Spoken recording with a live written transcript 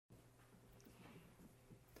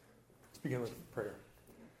Begin with prayer.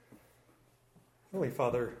 Holy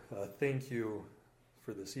Father, thank you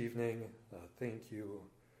for this evening. Thank you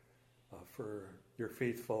for your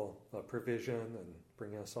faithful provision and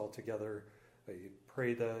bringing us all together. I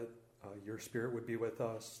pray that your Spirit would be with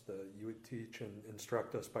us, that you would teach and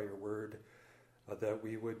instruct us by your word, that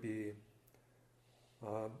we would be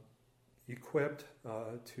equipped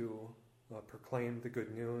to proclaim the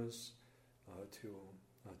good news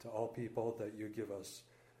to all people, that you give us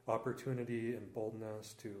opportunity and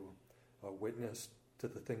boldness to witness to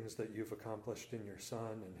the things that you've accomplished in your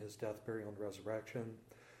Son and his death, burial, and resurrection.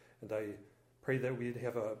 And I pray that we'd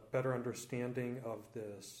have a better understanding of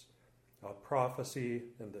this prophecy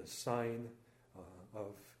and this sign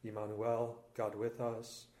of Emmanuel, God with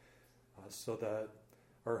us, so that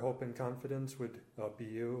our hope and confidence would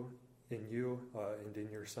be in you and in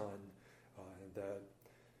your Son, and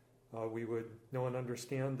that we would know and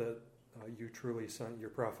understand that you truly sent your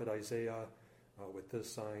prophet Isaiah with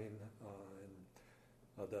this sign,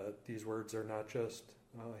 and that these words are not just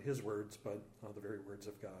his words, but the very words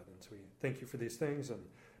of God. And so we thank you for these things and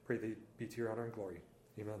pray they be to your honor and glory.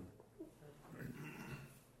 Amen.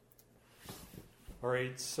 All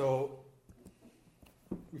right, so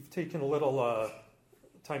we've taken a little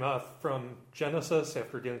time off from Genesis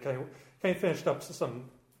after getting kind of finished up some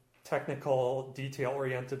technical,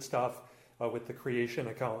 detail-oriented stuff with the creation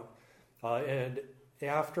account. And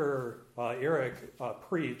after Eric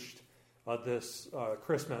preached this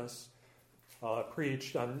Christmas,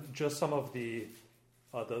 preached on just some of the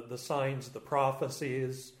signs, the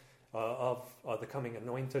prophecies of the coming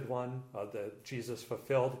anointed one that Jesus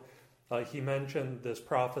fulfilled, he mentioned this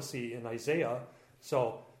prophecy in Isaiah.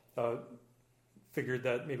 So figured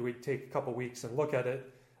that maybe we'd take a couple weeks and look at it,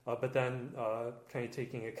 but then kind of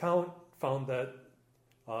taking account, found that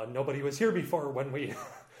nobody was here before when we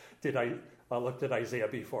looked at Isaiah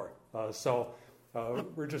before. So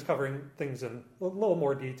we're just covering things in a little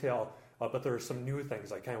more detail, but there are some new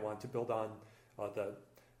things I kind of want to build on that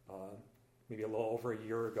maybe a little over a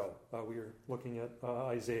year ago. We were looking at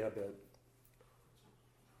Isaiah a bit.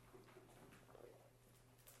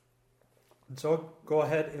 And so go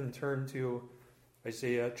ahead and turn to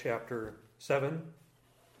Isaiah chapter 7.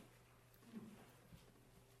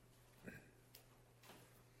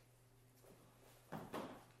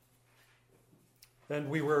 And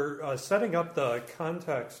we were setting up the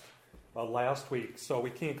context last week, so we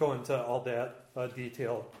can't go into all that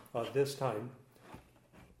detail this time.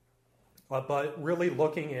 But really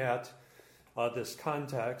looking at this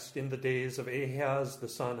context in the days of Ahaz, the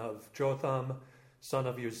son of Jotham, son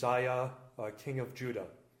of Uzziah, king of Judah.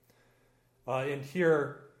 And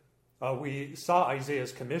here we saw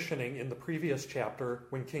Isaiah's commissioning in the previous chapter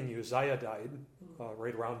when King Uzziah died,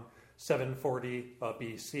 right around 740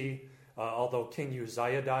 BC. Although King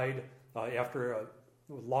Uzziah died after a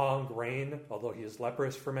long reign, although he is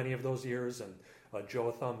leprous for many of those years, and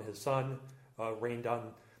Jotham, his son, reigned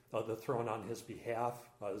on the throne on his behalf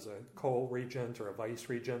as a co-regent or a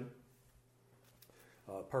vice-regent,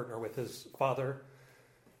 partner with his father.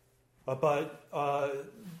 But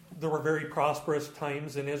there were very prosperous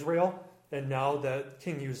times in Israel, and now that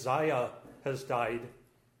King Uzziah has died,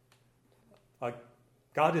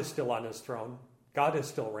 God is still on his throne. God is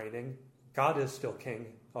still reigning. God is still king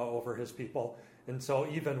over his people. And so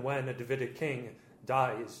even when a Davidic king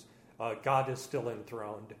dies, God is still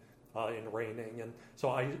enthroned and reigning. And so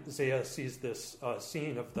Isaiah sees this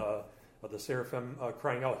scene of the seraphim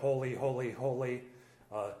crying out, "Holy, holy, holy."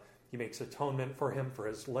 He makes atonement for him for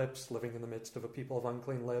his lips, living in the midst of a people of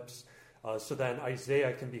unclean lips. So then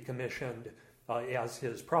Isaiah can be commissioned as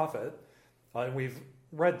his prophet. And we've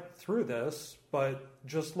read through this, but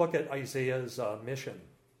just look at Isaiah's mission.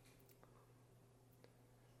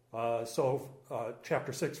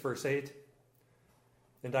 Chapter 6, verse 8.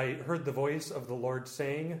 "And I heard the voice of the Lord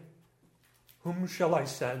saying, 'Whom shall I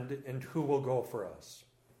send, and who will go for us?'"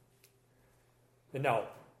 And now,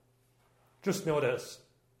 just notice,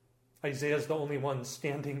 Isaiah's the only one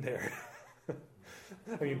standing there.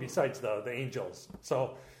 I mean, besides the angels.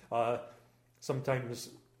 So sometimes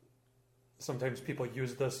people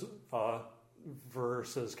use this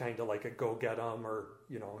verse as kind of like a go get 'em, or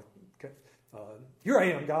here I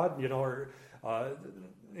am, God, or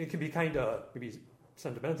it can be kind of maybe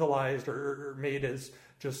sentimentalized or made as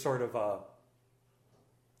just sort of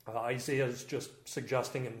Isaiah's just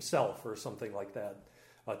suggesting himself or something like that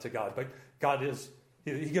to God. But God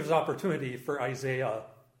he gives opportunity for Isaiah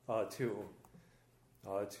to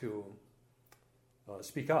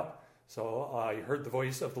speak up. So I heard the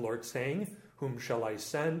voice of the Lord saying, "Whom shall I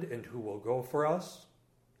send, and who will go for us?"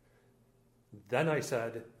 Then I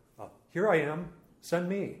said, "Here I am, send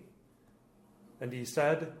me." And he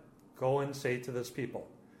said, go and say to this people.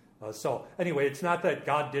 So anyway, it's not that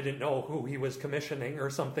God didn't know who he was commissioning or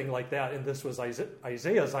something like that, and this was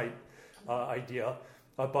Isaiah's idea.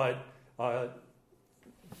 But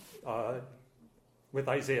with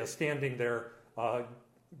Isaiah standing there,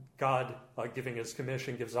 God giving his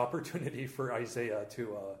commission gives opportunity for Isaiah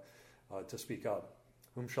to speak up.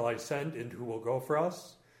 Whom shall I send, and who will go for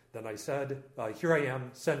us? Then I said, here I am,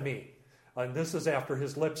 send me. And this is after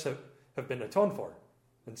his lips have been atoned for.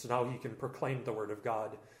 And so now he can proclaim the word of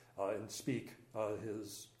God and speak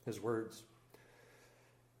his words.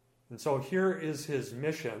 And so here is his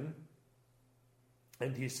mission.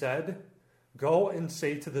 And he said, go and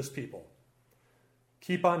say to this people,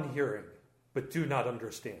 keep on hearing, but do not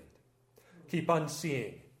understand. Keep on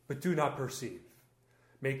seeing, but do not perceive.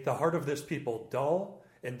 Make the heart of this people dull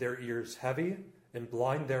and their ears heavy, and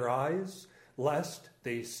blind their eyes, lest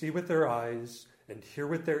they see with their eyes and hear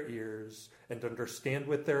with their ears and understand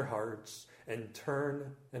with their hearts and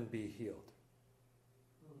turn and be healed.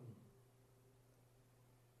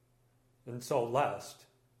 And so lest,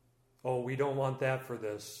 we don't want that for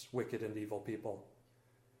this wicked and evil people.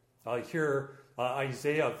 Here,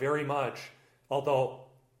 Isaiah very much, although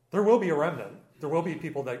there will be a remnant, there will be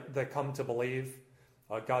people that come to believe.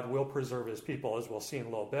 God will preserve his people, as we'll see in a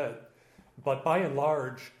little bit. But by and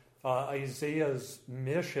large, Isaiah's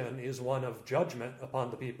mission is one of judgment upon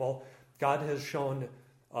the people. God has shown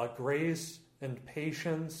grace and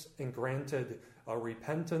patience and granted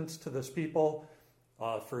repentance to this people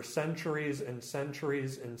for centuries and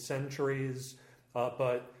centuries and centuries.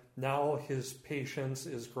 But now his patience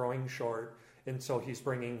is growing short, and so he's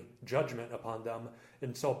bringing judgment upon them.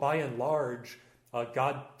 And so by and large,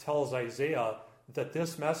 God tells Isaiah that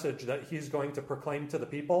this message that he's going to proclaim to the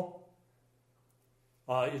people,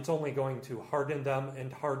 it's only going to harden them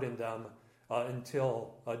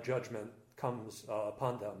until judgment comes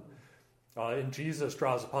upon them. And Jesus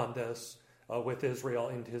draws upon this with Israel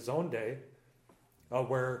in his own day,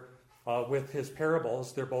 where with his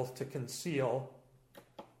parables, they're both to conceal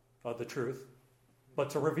the truth, but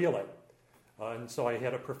to reveal it. And so I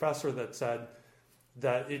had a professor that said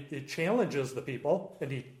that it challenges the people,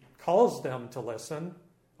 and he calls them to listen.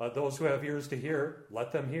 Those who have ears to hear,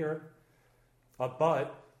 let them hear.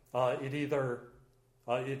 But it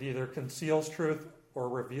either conceals truth or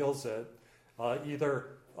reveals it.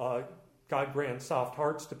 Either God grants soft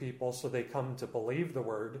hearts to people so they come to believe the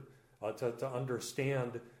word, to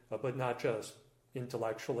understand, but not just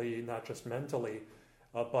intellectually, not just mentally,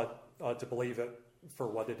 but to believe it for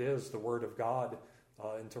what it is, the word of God,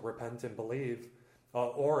 and to repent and believe.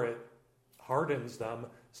 Or it hardens them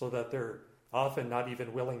so that they're often not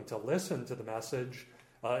even willing to listen to the message,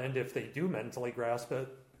 and if they do mentally grasp it,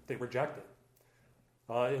 they reject it.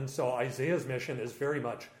 And so Isaiah's mission is very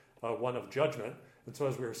much one of judgment. And so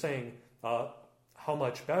as we were saying, how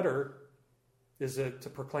much better is it to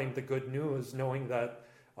proclaim the good news, knowing that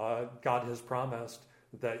God has promised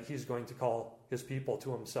that he's going to call his people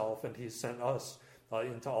to himself, and he's sent us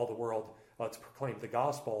into all the world to proclaim the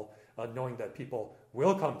gospel, knowing that people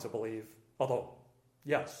will come to believe, although,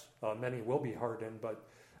 yes, many will be hardened, but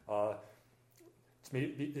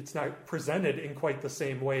it's not presented in quite the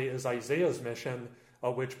same way as Isaiah's mission,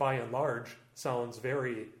 which by and large sounds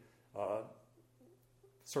very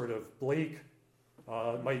sort of bleak.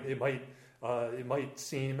 It might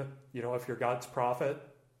seem, if you're God's prophet,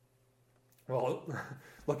 well,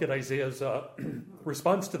 look at Isaiah's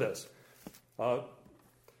response to this.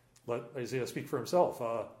 Let Isaiah speak for himself.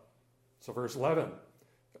 So verse 11.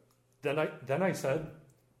 Then I said,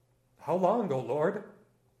 how long, O Lord?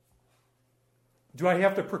 Do I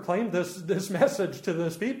have to proclaim this message to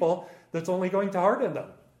this people that's only going to harden them?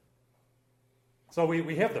 So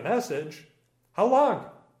we have the message. How long?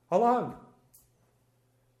 How long?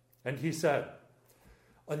 And he said,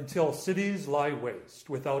 until cities lie waste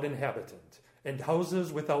without inhabitant, and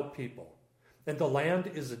houses without people, and the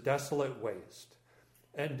land is a desolate waste,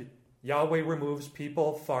 and Yahweh removes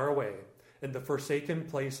people far away, and the forsaken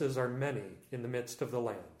places are many in the midst of the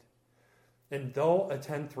land. And though a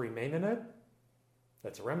tenth remain in it,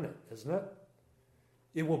 that's a remnant, isn't it?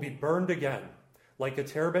 It will be burned again, like a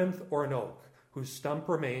terebinth or an oak, whose stump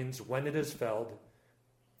remains when it is felled.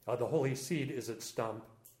 The holy seed is its stump,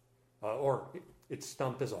 or its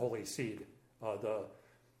stump is a holy seed. The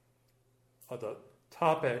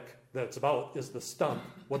topic that's about is the stump.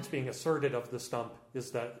 What's being asserted of the stump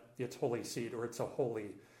is that it's holy seed, or it's a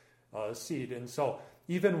holy seed. And so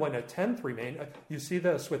even when a tenth remain, you see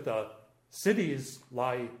this with the cities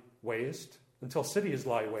lie waste, until cities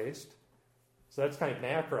lie waste. So that's kind of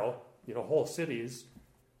macro, whole cities.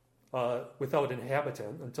 without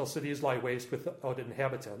inhabitant, until cities lie waste without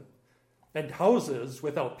inhabitant, and houses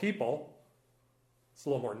without people. It's a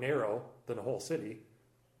little more narrow than a whole city.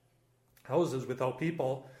 Houses without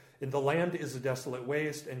people, and the land is a desolate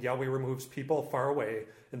waste, and Yahweh removes people far away,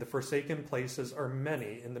 and the forsaken places are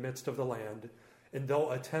many in the midst of the land. And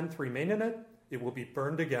though a tenth remain in it, it will be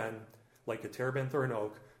burned again, like a terebinth or an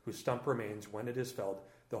oak, whose stump remains when it is felled.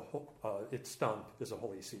 Its stump is a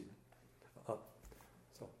holy seed.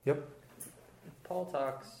 Yep. Paul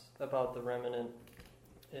talks about the remnant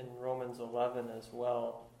in Romans 11 as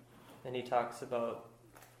well, and he talks about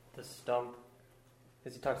the stump,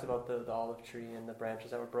 because he talks about the olive tree and the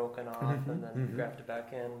branches that were broken off and then grafted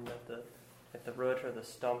back in, that the root or the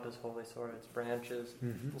stump is holy, so are its branches,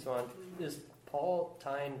 and so on. Is Paul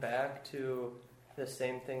tying back to the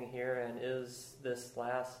same thing here, and is this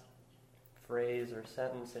last phrase or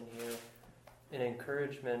sentence in here an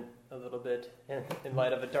encouragement a little bit in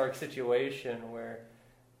light of a dark situation where,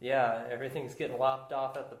 yeah, everything's getting lopped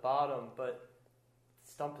off at the bottom, but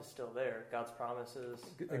the stump is still there. God's promises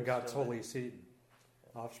and God's holy seed,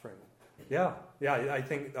 offspring. Yeah, I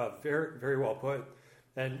think very, very well put.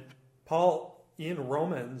 And Paul in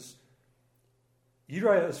Romans, he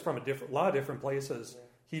draws from a lot of different places. Yeah.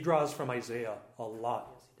 He draws from Isaiah a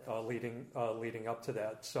lot, yes, leading up to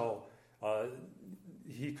that. So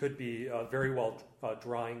he could be very well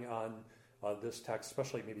drawing on this text,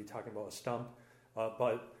 especially maybe talking about a stump.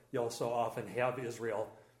 But you also often have Israel,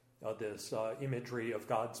 this imagery of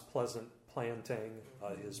God's pleasant planting,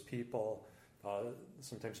 his people,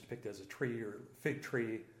 sometimes depicted as a tree or fig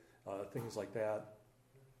tree, things like that.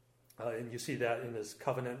 And you see that in his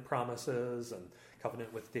covenant promises and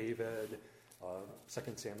covenant with David, 2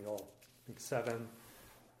 Samuel 7,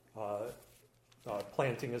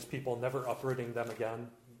 planting his people, never uprooting them again.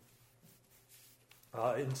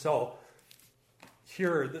 And so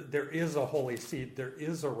here there is a holy seed, there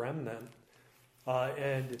is a remnant,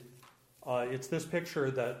 and it's this picture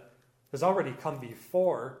that has already come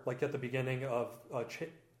before, like at the beginning of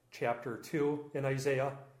chapter 2 in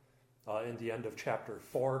Isaiah, in the end of chapter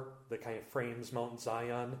 4, that kind of frames Mount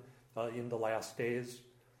Zion in the last days.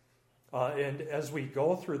 And as we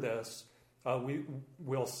go through this,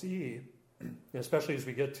 we'll see, especially as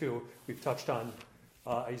we get to, we've touched on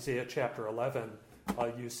Isaiah chapter 11,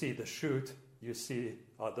 you see the shoot, you see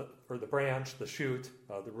the branch, the shoot,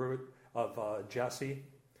 the root of Jesse,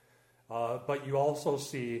 but you also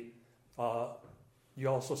see a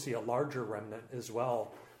larger remnant as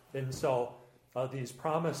well. And so these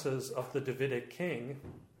promises of the Davidic king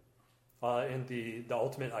and the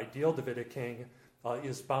ultimate ideal Davidic king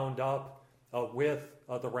is bound up with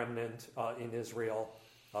the remnant in Israel,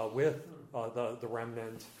 with the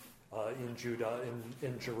remnant in Judah,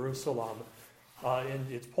 in Jerusalem,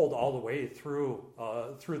 and it's pulled all the way through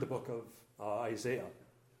the book of Isaiah.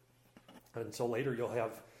 And so later you'll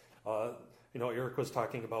have, Eric was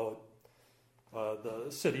talking about the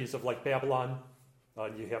cities of like Babylon.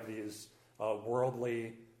 You have these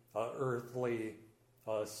worldly, earthly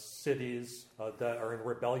cities that are in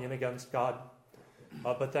rebellion against God.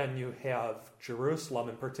 But then you have Jerusalem,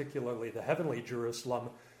 and particularly the heavenly Jerusalem,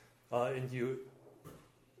 and you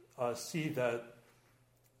see that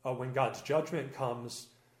when God's judgment comes,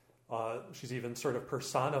 she's even sort of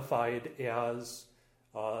personified as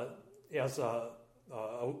a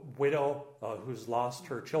widow who's lost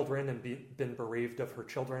her children and been bereaved of her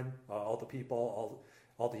children, all the people,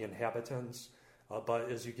 all the inhabitants. But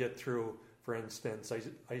as you get through, for instance,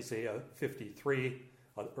 Isaiah 53,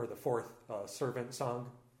 or the fourth servant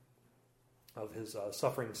song of his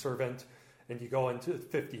suffering servant, and you go into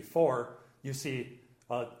 54, you see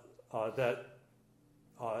that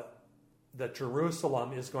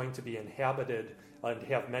Jerusalem is going to be inhabited and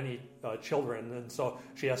have many children, and so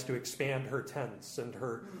she has to expand her tents and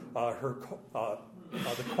the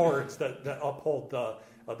cords that uphold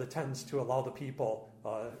the tents to allow the people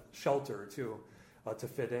shelter to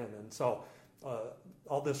fit in, and so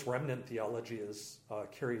all this remnant theology is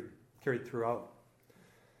carried throughout.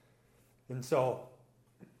 And so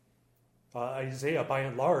Isaiah, by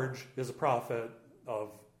and large, is a prophet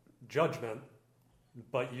of judgment,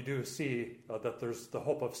 but you do see that there's the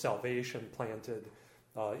hope of salvation planted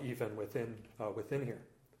even within here.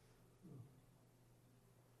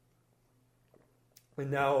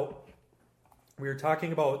 And now, we were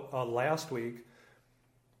talking about last week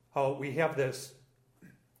how we have this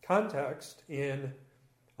context in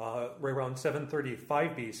right around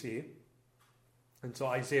 735 BC, and so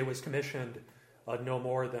Isaiah was commissioned no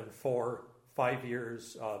more than 5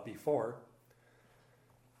 years before.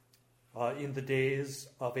 In the days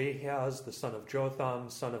of Ahaz, the son of Jotham,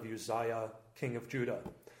 son of Uzziah, king of Judah.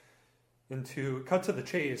 And to cut to the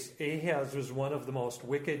chase, Ahaz was one of the most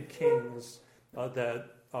wicked kings that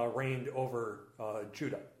reigned over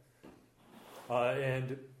Judah.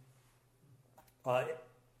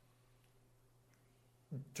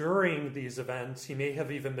 During these events, he may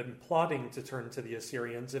have even been plotting to turn to the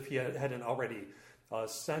Assyrians if he hadn't already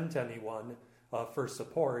sent anyone for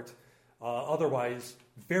support. Otherwise,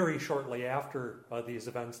 very shortly after these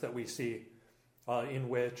events that we see, in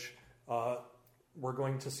which we're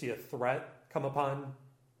going to see a threat come upon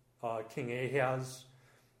King Ahaz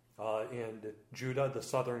and Judah, the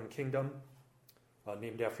southern kingdom,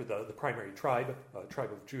 named after the primary tribe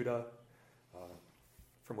of Judah,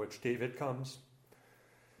 from which David comes.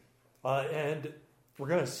 And we're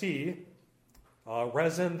going to see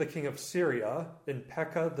Rezin, the king of Syria, and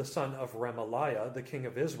Pekah, the son of Remaliah, the king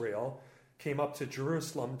of Israel, came up to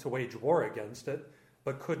Jerusalem to wage war against it,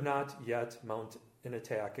 but could not yet mount an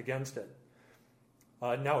attack against it.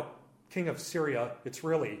 Now, king of Syria, it's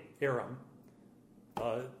really Aram.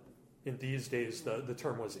 In these days, the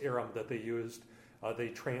term was Aram that they used. They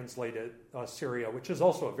translated Syria, which is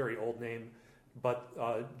also a very old name, but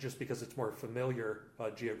just because it's more familiar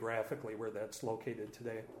geographically where that's located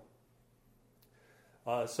today.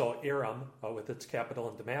 So Aram, with its capital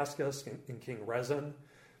in Damascus, and King Rezin.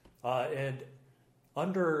 And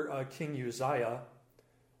under King Uzziah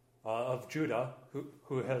of Judah,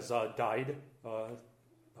 who has died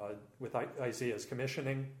with Isaiah's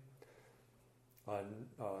commissioning,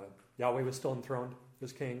 Yahweh was still enthroned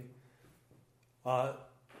as king.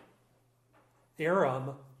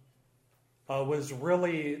 Aram was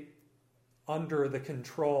really under the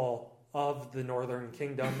control of the northern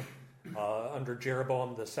kingdom under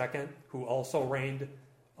Jeroboam II, who also reigned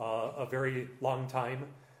a very long time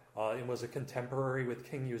and was a contemporary with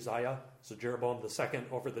King Uzziah. So Jeroboam II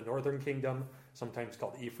over the northern kingdom, sometimes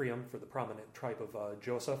called Ephraim for the prominent tribe of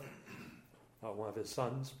Joseph, one of his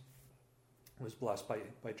sons, who was blessed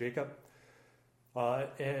by Jacob.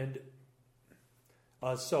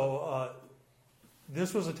 So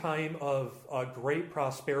this was a time of great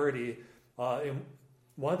prosperity, and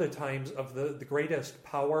one of the times of the greatest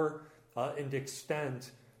power and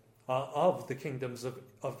extent of the kingdoms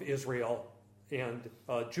of Israel and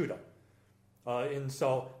Judah. And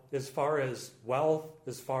so as far as wealth,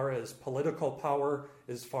 as far as political power,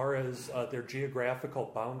 as far as their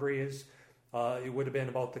geographical boundaries, it would have been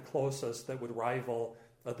about the closest that would rival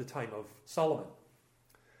the time of Solomon.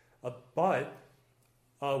 But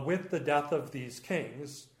with the death of these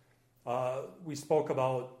kings, we spoke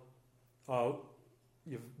about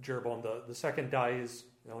Jeroboam the second dies.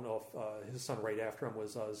 I don't know if his son right after him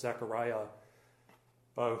was Zechariah,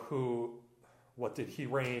 who, what did he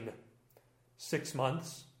reign? 6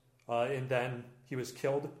 months, and then he was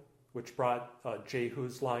killed, which brought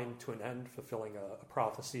Jehu's line to an end, fulfilling a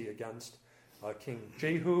prophecy against King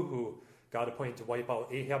Jehu, who God appointed to wipe out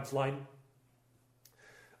Ahab's line.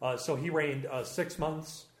 So he reigned 6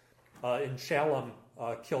 months, and Shallum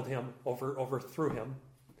killed him, overthrew him.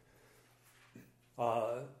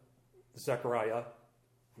 Zechariah,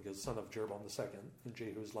 because son of Jeroboam II in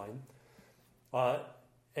Jehu's line.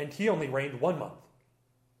 And he only reigned 1 month,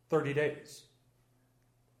 30 days.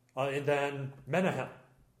 And then Menahem,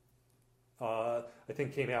 I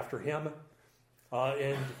think, came after him.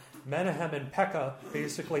 And Menahem and Pekah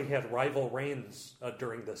basically had rival reigns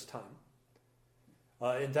during this time.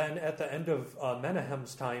 And then at the end of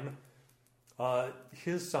Menahem's time,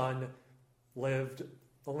 his son lived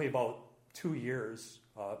only about 2 years.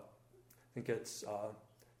 I think it's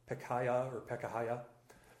Pekahiah.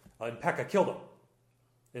 And Pekah killed him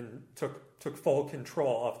and took full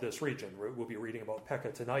control of this region. We'll be reading about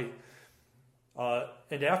Pekah tonight.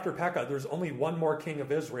 And after Pekah, there's only one more king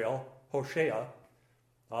of Israel, Hoshea,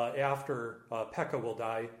 after Pekah will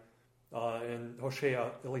die. And Hoshea,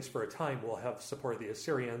 at least for a time, will have supported the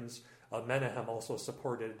Assyrians. Menahem also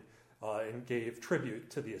supported and gave tribute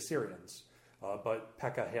to the Assyrians. But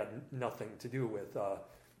Pekah had nothing to do with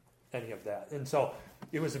any of that. And so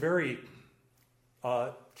it was a very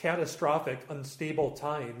catastrophic, unstable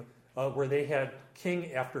time where they had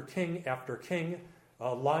king after king after king,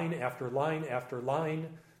 line after line after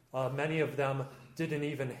line. Many of them didn't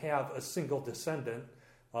even have a single descendant.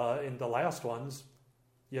 In the last ones,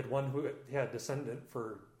 you had one who had a descendant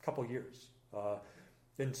for a couple years.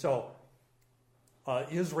 And so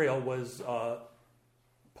Israel was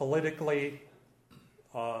politically,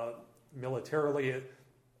 militarily,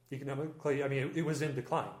 economically, it was in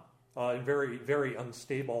decline. And very, very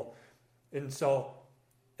unstable. And so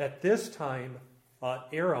at this time,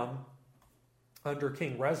 Aram, under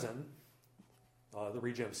King Rezin, the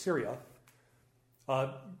region of Syria,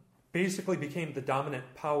 basically became the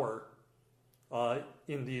dominant power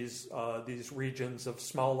in these regions of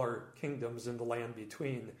smaller kingdoms in the land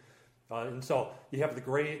between. And so you have the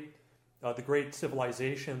great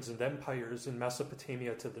civilizations and empires in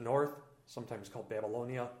Mesopotamia to the north, sometimes called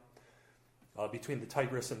Babylonia, between the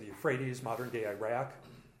Tigris and the Euphrates, modern-day Iraq,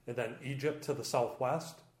 and then Egypt to the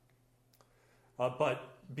southwest. But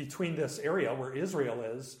between this area where Israel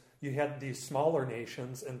is, you had these smaller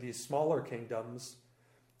nations and these smaller kingdoms.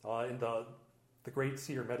 In the Great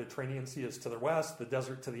Sea or Mediterranean Sea is to the west, the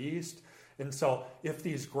desert to the east. And so if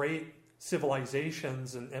these great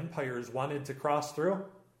civilizations and empires wanted to cross through,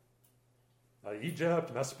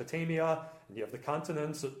 Egypt, Mesopotamia, and you have the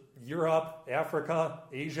continents, Europe, Africa,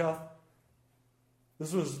 Asia,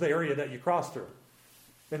 this was the area that you crossed through.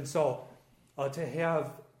 And so to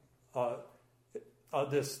have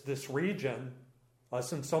this region,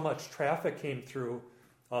 since so much traffic came through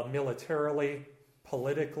militarily,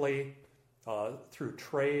 politically, through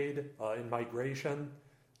trade and migration,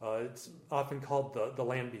 it's often called the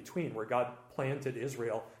land between, where God planted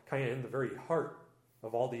Israel kind of in the very heart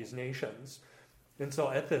of all these nations. And so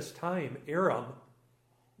at this time, Aram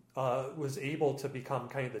was able to become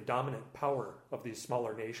kind of the dominant power of these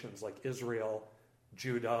smaller nations like Israel,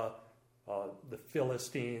 Judah, the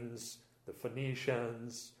Philistines, the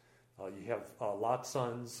Phoenicians. You have Lot's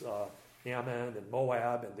sons, Ammon and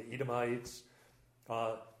Moab and the Edomites.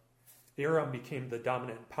 Aram became the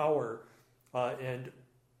dominant power, and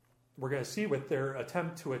we're going to see with their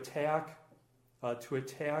attempt to attack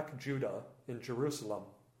Judah in Jerusalem,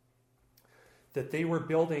 that they were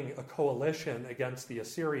building a coalition against the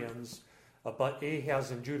Assyrians, but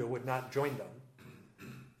Ahaz and Judah would not join them.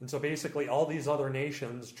 And so basically all these other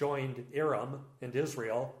nations joined Aram and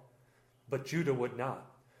Israel, but Judah would not.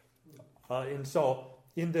 And so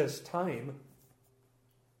in this time,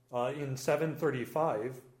 in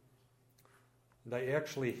 735, and I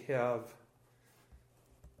actually have,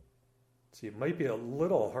 see, it might be a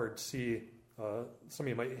little hard to see. Some of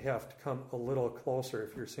you might have to come a little closer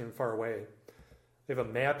if you're seeing far away. We have a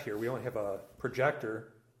map here. We don't have a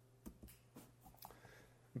projector.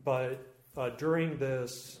 But during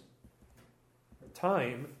this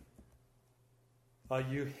time,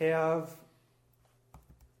 you have...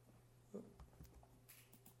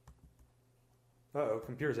 Uh-oh,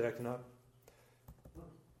 computer's acting up.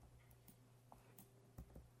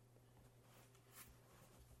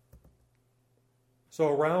 So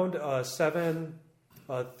around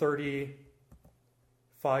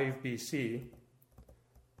 735 BC,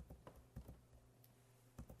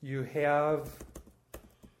 you have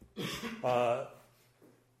the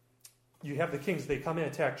kings. They come and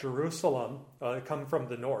attack Jerusalem. Come from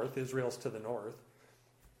the north. Israel's to the north.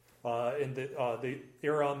 And the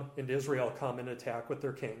Aram and Israel come and attack with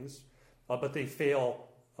their kings, but they fail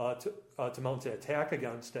to mount an attack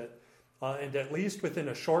against it. And at least within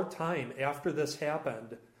a short time after this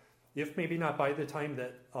happened, if maybe not by the time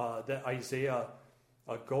that Isaiah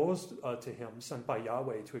goes to him, sent by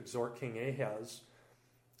Yahweh to exhort King Ahaz,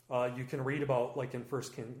 you can read about, like in 1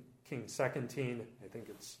 Kings 17, I think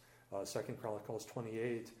it's 2 Chronicles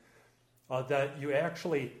 28, that you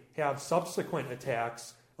actually have subsequent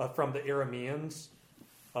attacks from the Arameans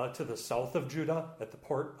to the south of Judah at the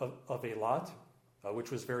port of Eilat,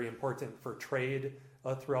 which was very important for trade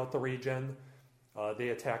throughout the region. They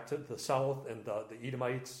attack to the south, and the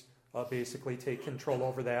Edomites basically take control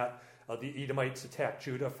over that. The Edomites attack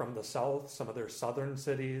Judah from the south, some of their southern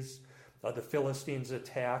cities. The Philistines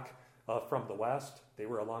attack from the west. They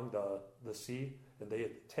were along the sea, and they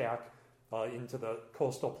attack into the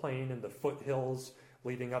coastal plain and the foothills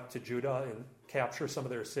leading up to Judah and capture some of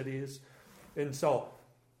their cities. And so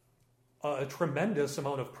a tremendous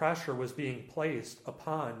amount of pressure was being placed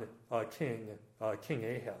upon King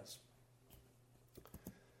Ahaz.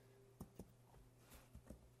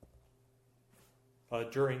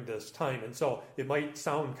 During this time. And so it might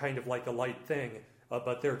sound kind of like a light thing,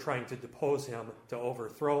 but they're trying to depose him, to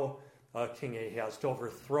overthrow King Ahaz, to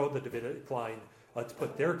overthrow the Davidic line, to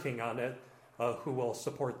put their king on it, who will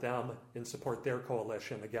support them and support their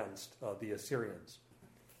coalition against the Assyrians.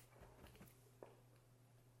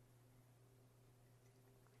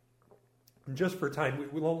 And just for time,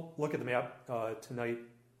 we won't look at the map tonight,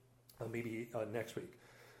 maybe next week.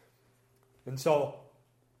 And so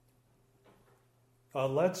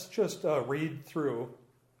let's just read through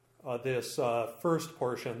this first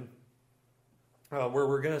portion where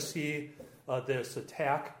we're going to see this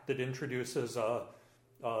attack that introduces a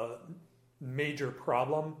major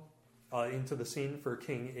problem into the scene for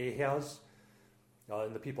King Ahaz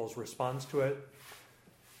and the people's response to it,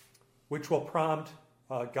 which will prompt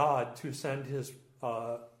God to send his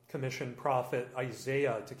commissioned prophet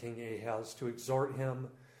Isaiah to King Ahaz to exhort him,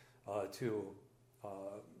 to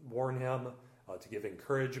warn him, to give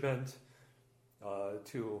encouragement,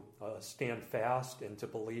 to stand fast and to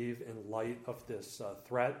believe in light of this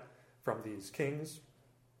threat from these kings.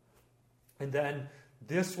 And then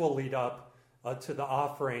this will lead up to the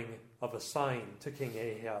offering of a sign to King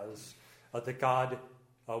Ahaz, that God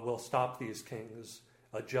will stop these kings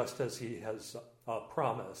just as he has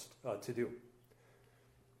promised to do.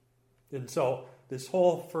 And so this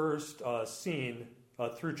whole first scene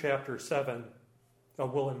through chapter 7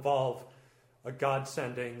 will involve God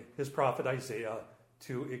sending his prophet Isaiah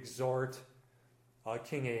to exhort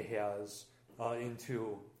King Ahaz and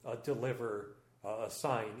to deliver a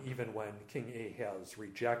sign even when King Ahaz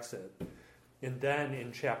rejects it. And then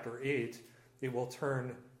in chapter 8, it will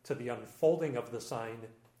turn to the unfolding of the sign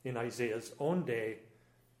in Isaiah's own day.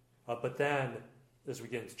 But then, as we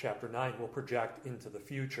get into chapter 9, we'll project into the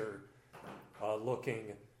future,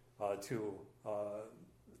 looking to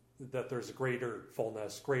that there's greater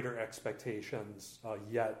fullness, greater expectations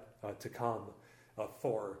yet to come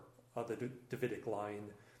for the Davidic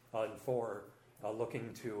line and for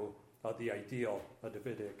looking to the ideal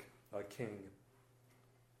Davidic king.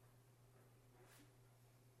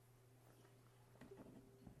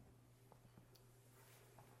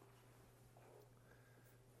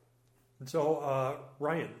 And so,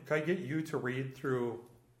 Ryan, can I get you to read through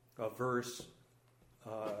verse...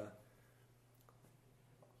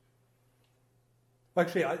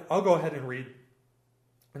 Actually, I'll go ahead and read.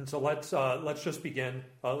 And so let's just begin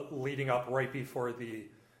leading up right before the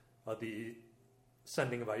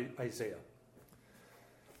sending of Isaiah.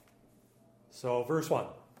 So, verse 1.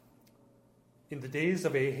 In the days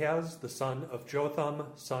of Ahaz, the son of Jotham,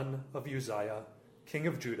 son of Uzziah, king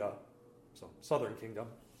of Judah, so southern kingdom,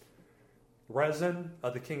 Rezin,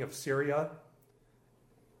 the king of Syria,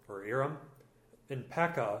 or Aram, and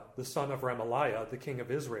Pekah, the son of Remaliah, the king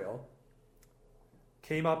of Israel,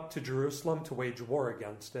 came up to Jerusalem to wage war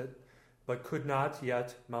against it, but could not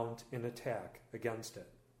yet mount an attack against it.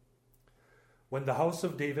 When the house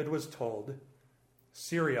of David was told,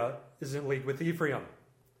 Syria is in league with Ephraim,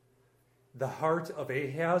 the heart of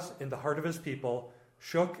Ahaz and the heart of his people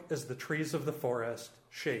shook as the trees of the forest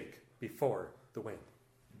shake before the wind.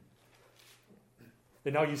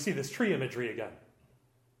 And now you see this tree imagery again,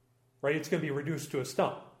 right? It's going to be reduced to a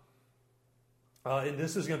stump. And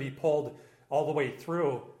this is going to be pulled all the way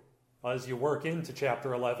through as you work into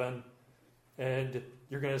chapter 11. And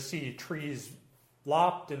you're going to see trees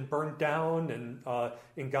lopped and burnt down and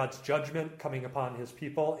in God's judgment coming upon his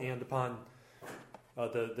people and upon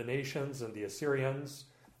the nations and the Assyrians.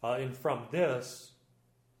 And from this,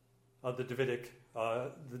 the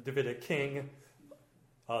Davidic king,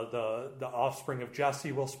 the offspring of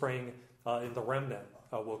Jesse will spring, and the remnant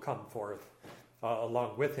will come forth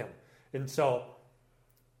along with him. And so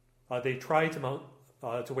they tried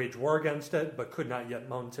to wage war against it, but could not yet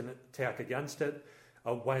mount an attack against it.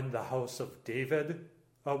 When the house of David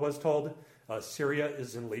was told, Syria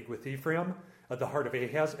is in league with Ephraim, the heart of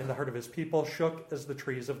Ahaz and the heart of his people shook as the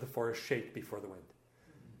trees of the forest shake before the wind.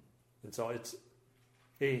 And so it's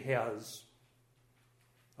Ahaz,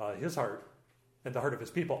 his heart, and the heart of his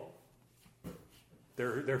people.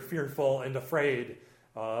 They're fearful and afraid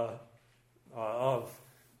of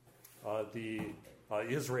the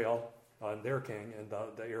Israel and their king and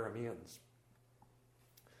the Arameans.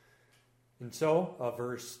 And so,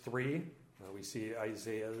 verse 3, we see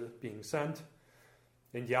Isaiah being sent.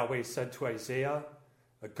 And Yahweh said to Isaiah,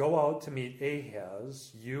 go out to meet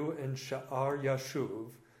Ahaz, you and Sha'ar-Yashuv,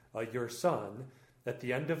 your son, at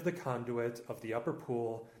the end of the conduit of the upper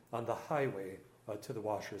pool on the highway to the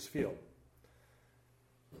washer's field.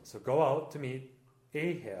 So go out to meet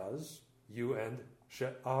Ahaz, you and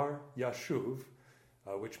Sha'ar-Yashuv,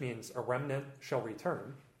 which means a remnant shall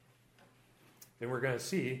return. And we're going to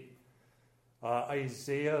see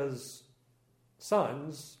Isaiah's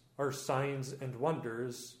sons are signs and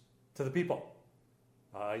wonders to the people.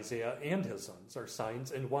 Isaiah and his sons are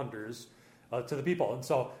signs and wonders to the people. And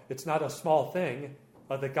so it's not a small thing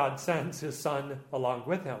that God sends his son along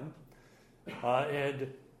with him.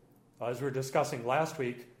 And as we were discussing last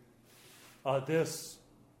week, this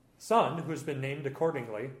son, who's been named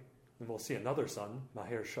accordingly, and we'll see another son,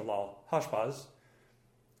 Maher-Shalal-Hashbaz,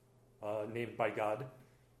 named by God,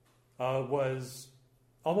 was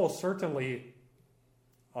almost certainly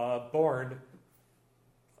born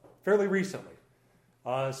fairly recently,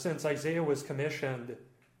 since Isaiah was commissioned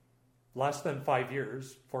less than 5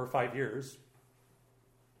 years, 4 or 5 years.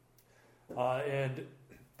 And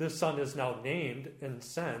this son is now named and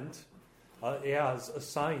sent as a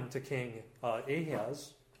sign to King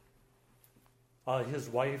Ahaz. his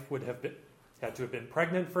wife had to have been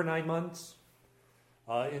pregnant for 9 months.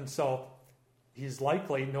 And so he's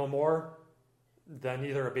likely no more than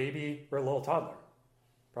either a baby or a little toddler.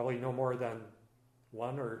 Probably no more than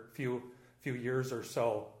one or few years or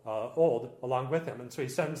so old along with him. And so he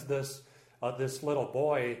sends this little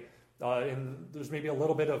boy, and there's maybe a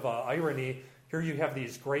little bit of irony. Here you have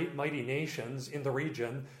these great mighty nations in the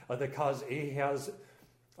region that cause Ahaz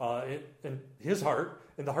in his heart,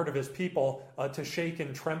 in the heart of his people, to shake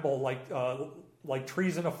and tremble like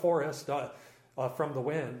trees in a forest from the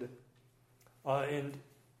wind. And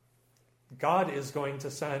God is going to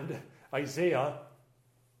send Isaiah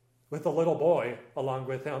with a little boy along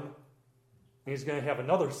with him. And he's going to have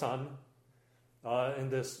another son. And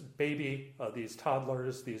this baby, these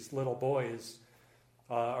toddlers, these little boys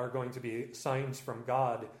are going to be signs from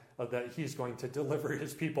God that he's going to deliver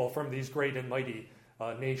his people from these great and mighty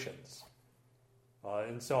nations.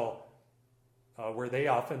 And so where they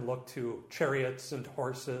often look to chariots and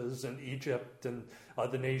horses and Egypt and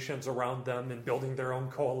the nations around them and building their own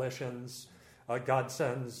coalitions, God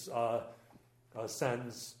sends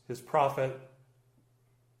his prophet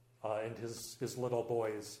and his little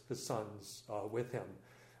boys, his sons, with him.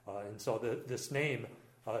 And so this name,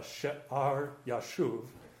 She'ar Yashuv,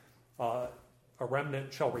 a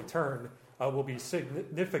remnant shall return, will be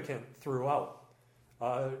significant throughout.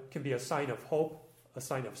 It can be a sign of hope, a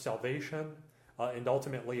sign of salvation, and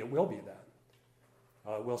ultimately it will be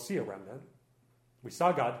that. We'll see a remnant. We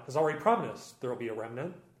saw God has already promised there will be a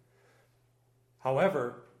remnant.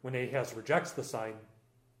 However, when Ahaz rejects the sign,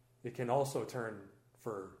 it can also turn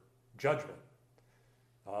for judgment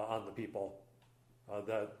on the people,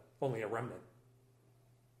 that only a remnant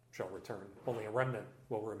shall return. Only a remnant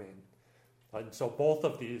will remain. And so both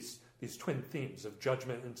of these twin themes of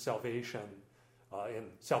judgment and salvation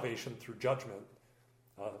through judgment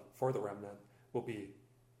for the remnant will be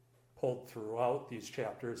pulled throughout these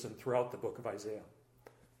chapters and throughout the book of Isaiah.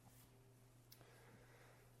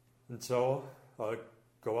 And so,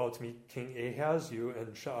 go out to meet King Ahaz, you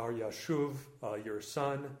and She'ar Yashuv, your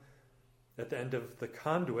son, at the end of the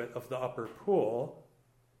conduit of the upper pool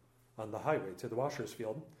on the highway to the washer's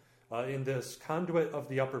field. In this conduit of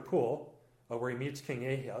the upper pool, where he meets King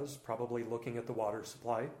Ahaz, probably looking at the water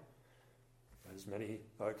supply, as many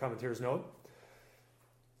commentators note,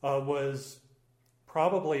 was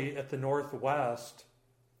probably at the northwest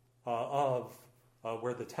of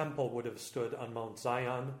where the temple would have stood on Mount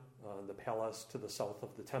Zion, the palace to the south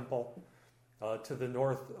of the temple, to the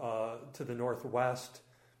northwest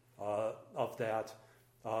of that,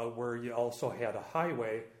 where you also had a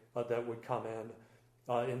highway that would come in.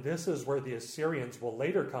 And this is where the Assyrians will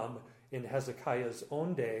later come in Hezekiah's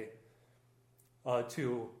own day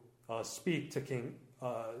to speak to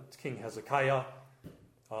King Hezekiah,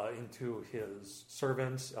 into his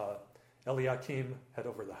servants, Eliakim, head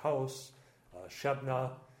over the house,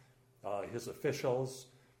 Shebna, his officials.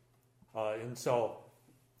 And so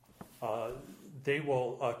they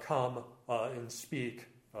will come and speak.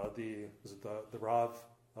 The Rav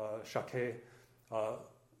Shakeh, kind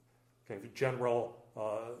of general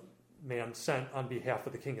man sent on behalf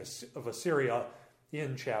of the king of Assyria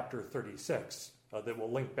in chapter 36, that will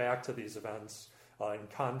link back to these events in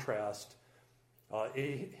contrast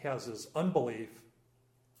Ahaz's unbelief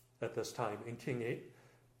at this time in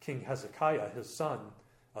King Hezekiah, his son,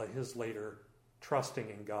 his later trusting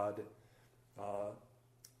in God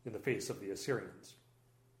in the face of the Assyrians.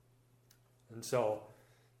 And so,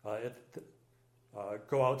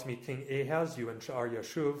 go out to meet King Ahaz, you and She'ar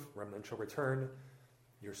Yashuv, remnant shall return,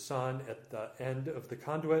 your son, at the end of the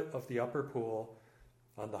conduit of the upper pool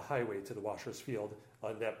on the highway to the washer's field.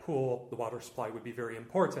 That pool, the water supply, would be very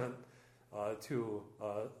important to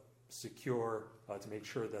secure, to make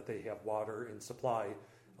sure that they have water in supply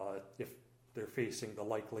if they're facing the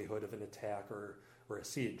likelihood of an attack or a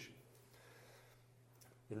siege.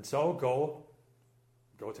 And so go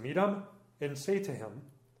to meet him and say to him,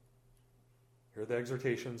 here are the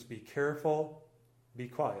exhortations: be careful, be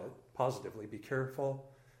quiet. Positively, be careful,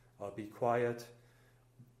 be quiet.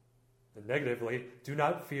 And negatively, do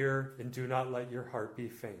not fear and do not let your heart be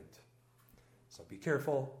faint. So be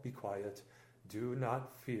careful, be quiet, do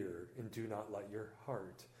not fear and do not let your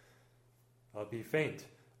heart be faint.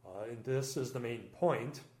 And this is the main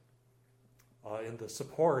point in the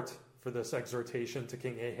support for this exhortation to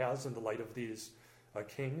King Ahaz in the light of these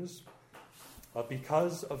kings.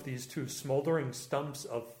 Because of these two smoldering stumps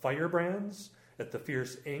of firebrands at the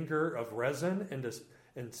fierce anger of Rezin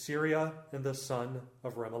and Syria and the son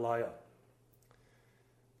of Remaliah.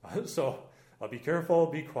 So be careful,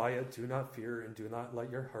 be quiet, do not fear, and do not let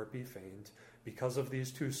your heart be faint, because of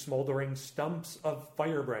these two smoldering stumps of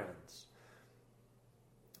firebrands.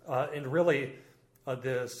 And really,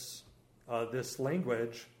 this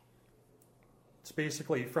language, it's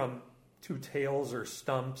basically from two tails or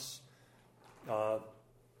stumps,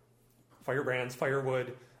 firebrands,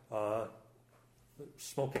 firewood,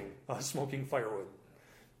 smoking firewood.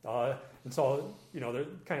 And so, they're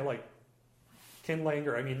kind of like kindling,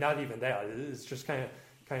 or not even that. It's just kind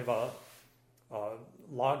of a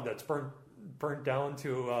log that's burnt down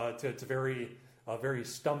to its very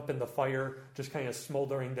stump in the fire, just kind of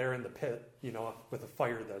smoldering there in the pit, with a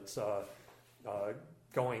fire that's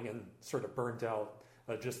going and sort of burnt out,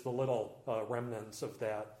 just the little remnants of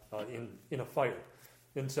that in a fire.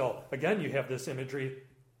 And so, again, you have this imagery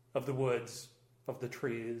of the woods, of the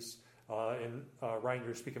trees. And Ryan,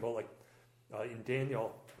 you're speaking about, in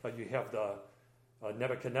Daniel, you have the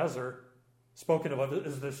Nebuchadnezzar spoken of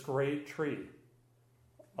as this great tree.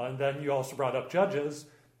 And then you also brought up Judges,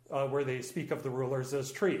 where they speak of the rulers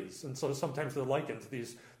as trees. And so sometimes they're likened to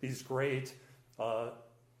these great,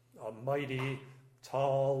 mighty,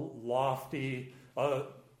 tall, lofty,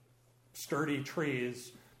 sturdy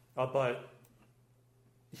trees. But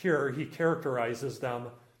here he characterizes them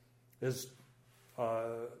as,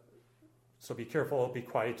 so be careful, be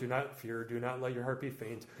quiet, do not fear, do not let your heart be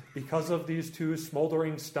faint, because of these two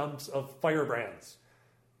smoldering stumps of firebrands.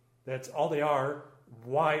 That's all they are.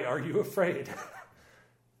 Why are you afraid?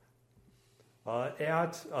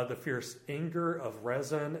 At the fierce anger of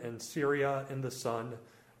Rezin and Syria and the son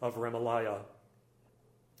of Remaliah.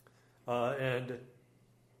 And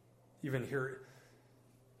even here,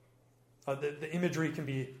 the imagery can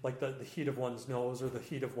be like the heat of one's nose or the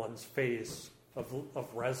heat of one's face of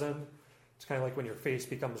resin. It's kind of like when your face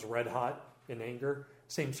becomes red hot in anger.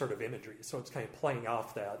 Same sort of imagery. So it's kind of playing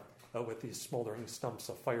off that with these smoldering stumps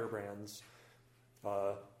of firebrands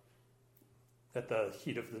at the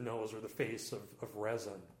heat of the nose or the face of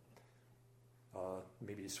resin.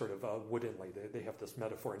 Maybe sort of woodenly. They have this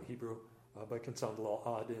metaphor in Hebrew, but it can sound a little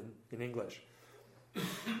odd in English.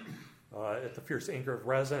 At the fierce anger of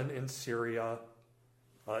Rezin in Syria,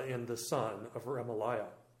 in the son of Remaliah.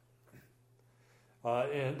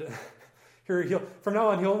 And here, from now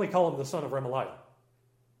on, he'll only call him the son of Remaliah.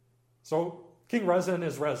 So King Rezin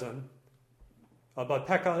is Rezin, but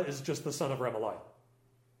Pekah is just the son of Remaliah.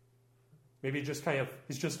 Maybe just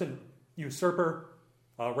he's just an usurper.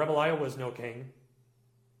 Remaliah was no king.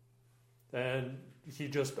 And he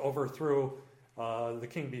just overthrew the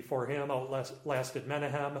king before him, outlasted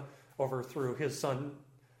Menahem, overthrew his son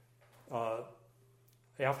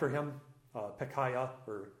after him,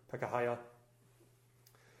 Pekahiah.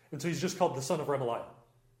 And so he's just called the son of Remaliah.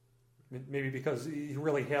 Maybe because he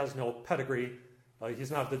really has no pedigree.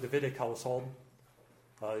 He's not of the Davidic household.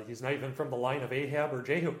 He's not even from the line of Ahab or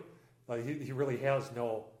Jehu. He really has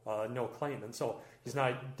no claim. And so he's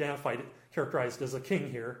not characterized as a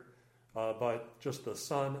king here, but just the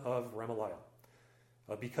son of Remaliah.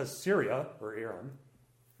 Because Syria, or Aram,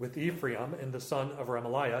 with Ephraim and the son of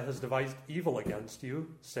Remaliah, has devised evil against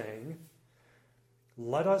you, saying,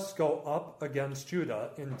 let us go up against Judah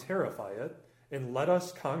and terrify it, and let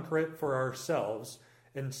us conquer it for ourselves,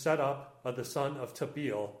 and set up the son of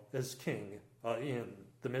Tabeel as king in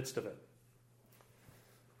the midst of it.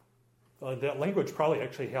 That language probably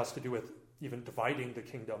actually has to do with even dividing the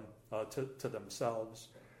kingdom to themselves.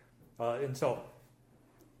 And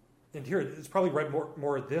here it's probably read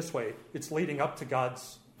more this way. It's leading up to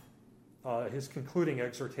God's his concluding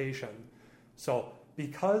exhortation. So,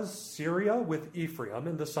 because Syria with Ephraim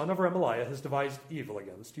and the son of Remaliah has devised evil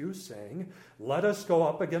against you, saying, let us go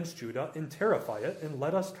up against Judah and terrify it, and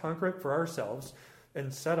let us conquer it for ourselves,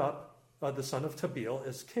 and set up the son of Tabeel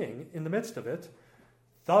as king in the midst of it.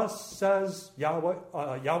 Thus says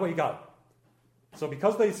Yahweh God. So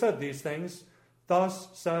because they said these things, thus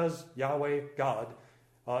says Yahweh God.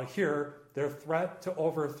 Here, their threat to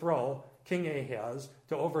overthrow King Ahaz,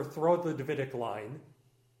 to overthrow the Davidic line,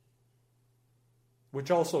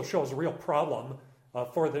 which also shows a real problem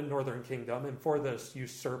for the northern kingdom and for this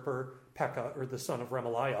usurper, Pekah, or the son of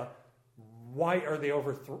Remaliah. Why are they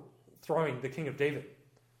overthrowing the king of David?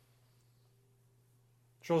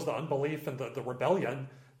 Shows the unbelief and the rebellion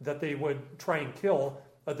that they would try and kill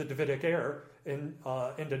the Davidic heir and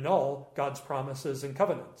annul God's promises and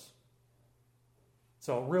covenants.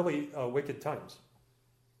 So really wicked times.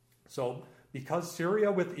 So because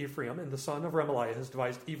Syria with Ephraim and the son of Remaliah has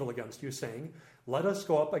devised evil against you, saying, let us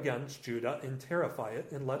go up against Judah and terrify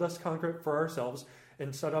it, and let us conquer it for ourselves,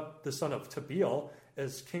 and set up the son of Tabeel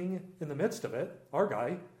as king in the midst of it, our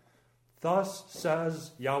guy. Thus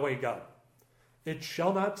says Yahweh God, it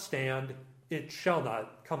shall not stand, it shall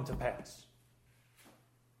not come to pass.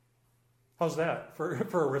 How's that for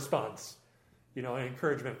a response? An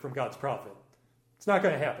encouragement from God's prophet. It's not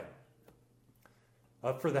going to happen.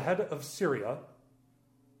 For the head of Syria,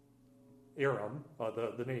 Aram,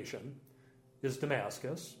 the nation, is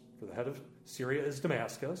Damascus. For the head of Syria is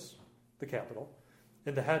Damascus, the capital.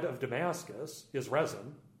 And the head of Damascus is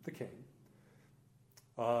Rezin, the king.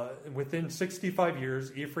 And within 65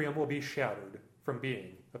 years, Ephraim will be shattered from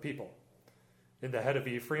being a people. And the head of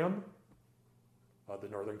Ephraim, the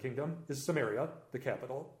northern kingdom, is Samaria, the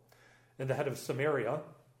capital. And the head of Samaria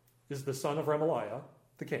is the son of Remaliah,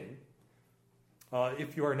 the king.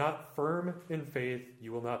 If you are not firm in faith,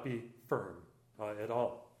 you will not be firm at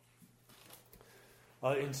all.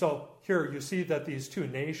 And so here you see that these two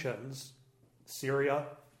nations, Syria,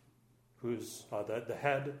 whose the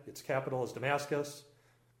head, its capital is Damascus,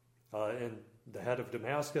 and the head of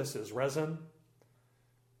Damascus is Rezin.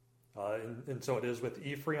 And so it is with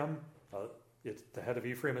Ephraim. The head of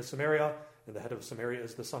Ephraim is Samaria, and the head of Samaria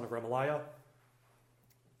is the son of Remaliah.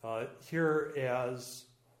 Here, as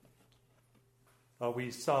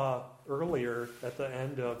we saw earlier at the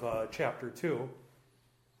end of chapter 2,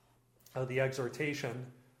 the exhortation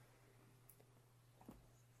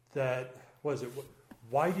that was it.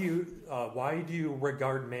 Why do you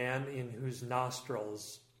regard man in whose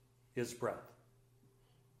nostrils is breath?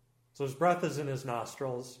 So his breath is in his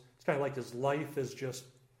nostrils. It's kind of like his life is just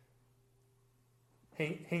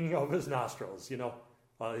hanging over his nostrils. His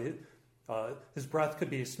breath could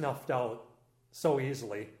be snuffed out so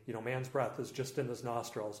easily. Man's breath is just in his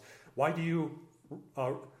nostrils. Why do you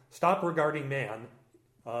stop regarding man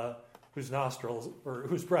whose nostrils or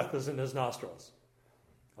whose breath is in his nostrils?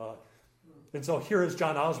 And so here, as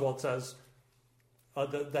John Oswald says,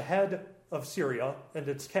 the head of Syria and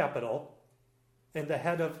its capital, and the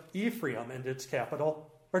head of Ephraim and its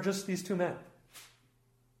capital are just these two men,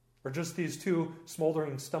 or just these two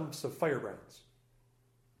smoldering stumps of firebrands.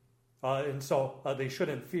 And so they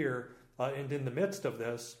shouldn't fear. And in the midst of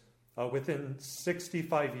this, within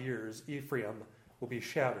 65 years, Ephraim will be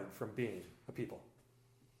shattered from being a people.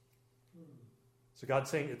 So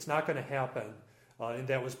God's saying it's not going to happen. And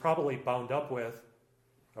that was probably bound up with,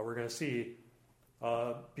 we're going to see,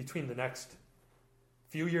 between the next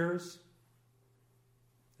few years,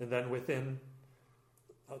 and then within,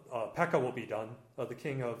 Pekah will be done. The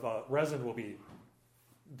king of Rezin will be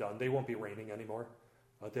done. They won't be reigning anymore.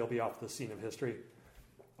 They'll be off the scene of history.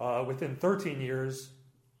 Within 13 years,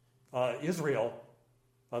 Israel,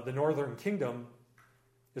 the northern kingdom,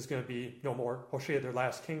 is going to be no more. Hoshea, their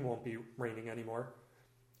last king, won't be reigning anymore.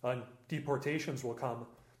 Deportations will come.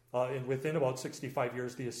 And within about 65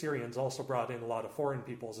 years, the Assyrians also brought in a lot of foreign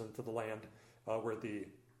peoples into the land where the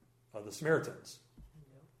Samaritans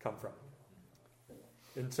come from.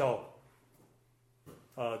 And so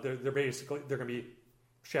they're going to be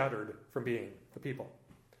shattered from being the people.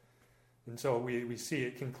 And so we see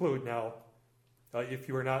it conclude now, if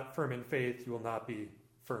you are not firm in faith, you will not be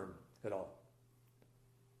firm at all.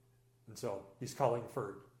 And so he's calling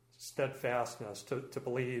for steadfastness, to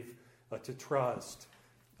believe, to trust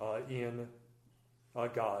in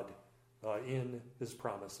God, in his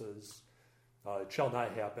promises. It shall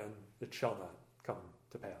not happen. It shall not come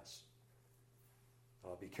to pass.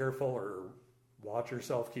 Be careful, or watch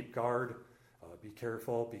yourself, keep guard. Be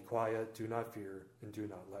careful, be quiet, do not fear, and do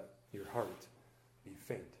not let your heart be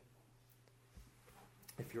faint.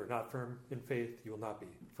 If you are not firm in faith, you will not be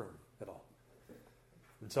firm at all.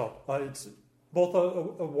 And so it's both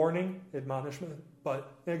a warning, admonishment,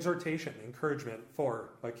 but an exhortation, encouragement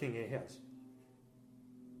for King Ahaz.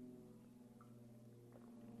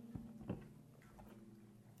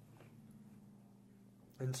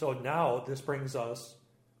 And so now this brings us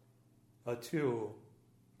to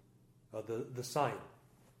the sign.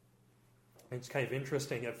 It's kind of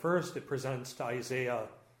interesting. At first, it presents to Isaiah,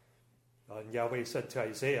 and Yahweh said to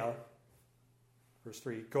Isaiah, verse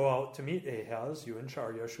 3, "Go out to meet Ahaz, you and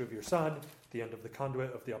Yeshuv your son, the end of the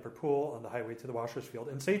conduit of the upper pool on the highway to the washer's field,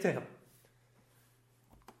 and say to him."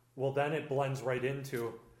 Well, then it blends right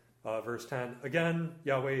into verse 10. Again,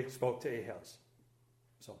 Yahweh spoke to Ahaz.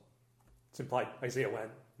 So it's implied Isaiah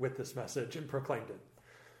went with this message and proclaimed it.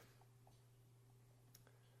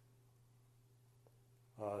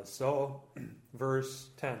 So, verse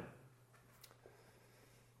 10.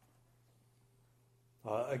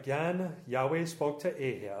 Again, Yahweh spoke to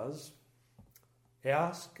Ahaz,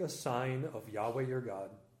 "Ask a sign of Yahweh your God.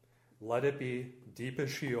 Let it be deep as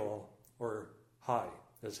Sheol or high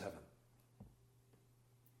as heaven."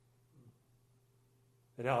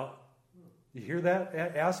 And now, you hear that?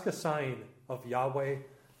 Ask a sign of Yahweh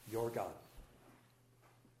your God.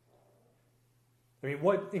 I mean,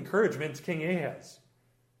 what encouragement King Ahaz?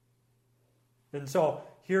 And so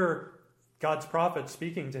here, God's prophet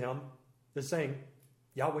speaking to him is saying,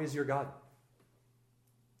 Yahweh is your God.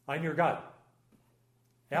 I'm your God.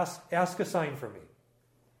 Ask a sign from me,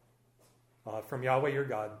 from Yahweh your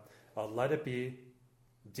God. Let it be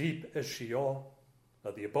deep as Sheol,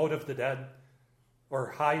 the abode of the dead, or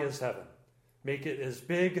high as heaven. Make it as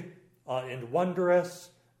big and wondrous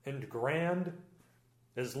and grand,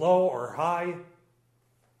 as low or high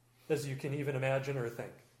as you can even imagine or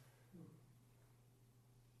think.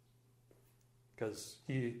 Because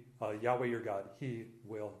he, Yahweh your God, he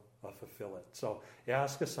will fulfill it. So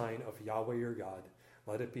ask a sign of Yahweh your God.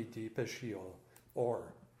 Let it be deep as Sheol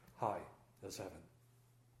or high as heaven.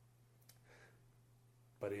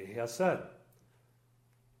 But he has said,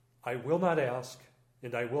 I will not ask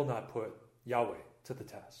and I will not put Yahweh to the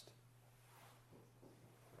test.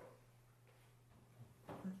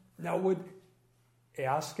 Now, would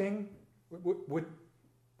asking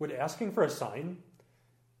for a sign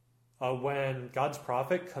when God's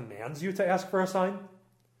prophet commands you to ask for a sign,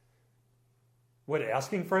 would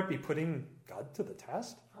asking for it be putting God to the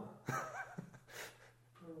test?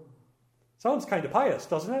 Sounds kind of pious,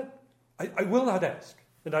 doesn't it? I will not ask,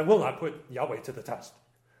 and I will not put Yahweh to the test.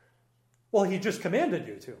 Well, he just commanded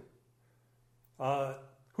you to.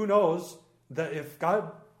 Who knows that if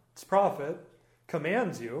God's prophet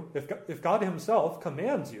commands you, if God himself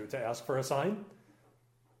commands you to ask for a sign,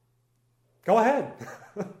 go ahead.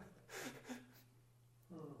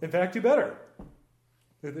 In fact, you better.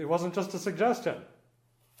 It wasn't just a suggestion.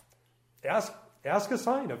 Ask a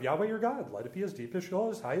sign of Yahweh your God. Let it be as deep as Sheol,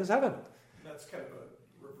 as high as heaven. That's kind of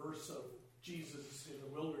a reverse of Jesus in the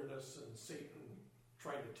wilderness and Satan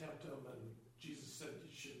trying to tempt him, and Jesus said you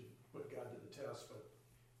should put God to the test, but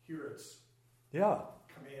here it's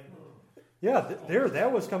command. Yeah,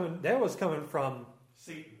 that was coming from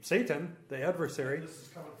Satan, the adversary. This is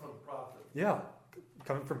coming from the prophet. Yeah,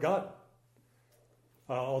 coming from God,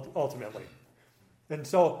 ultimately. And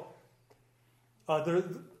so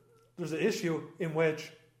there's an issue in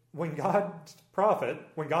which when God's prophet,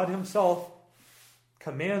 when God himself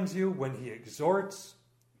commands you, when he exhorts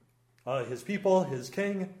his people, his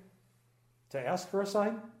king, to ask for a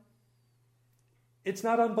sign, it's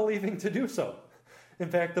not unbelieving to do so. In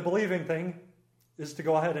fact, the believing thing is to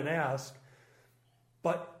go ahead and ask.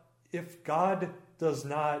 But if God does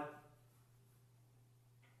not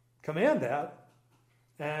command that,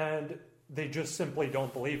 and they just simply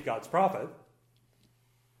don't believe God's prophet,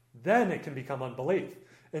 then it can become unbelief.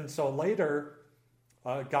 And so later,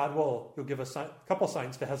 he'll give a couple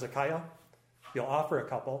signs to Hezekiah. He'll offer a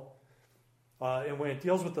couple. And when it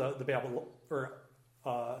deals with the Babylon, or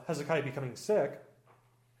Hezekiah becoming sick,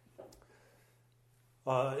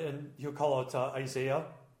 and he'll call out Isaiah.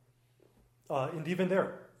 And even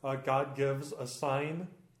there, God gives a sign,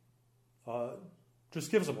 just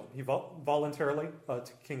gives him one. He voluntarily to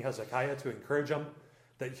King Hezekiah to encourage him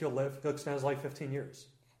that he'll extend his life 15 years.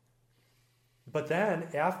 But then,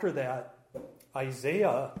 after that,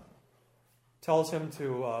 Isaiah tells him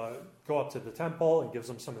to go up to the temple and gives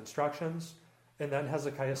him some instructions. And then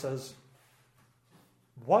Hezekiah says,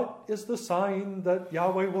 what is the sign that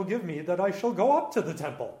Yahweh will give me that I shall go up to the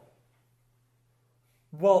temple?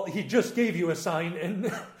 Well, he just gave you a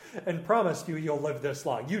sign and promised you'll live this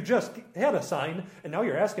long. You just had a sign, and now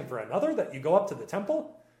you're asking for another, that you go up to the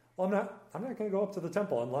temple? Well, I'm not going to go up to the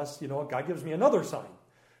temple unless, God gives me another sign.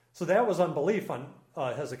 So that was unbelief on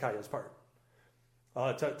Hezekiah's part,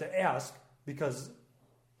 to ask, because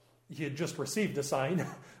he had just received a sign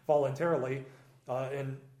voluntarily,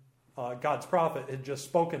 and God's prophet had just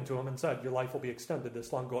spoken to him and said, your life will be extended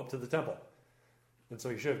this long, go up to the temple. And so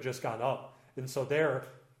he should have just gone up. And so there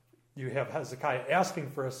you have Hezekiah asking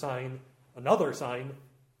for a sign, another sign,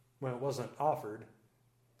 when it wasn't offered.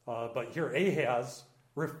 But here Ahaz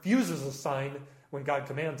refuses a sign when God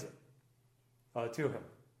commands it to him.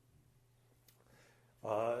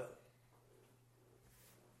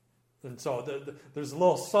 And so there's a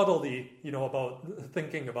little subtlety, about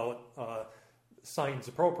thinking about signs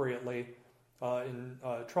appropriately in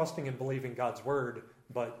trusting and believing God's word.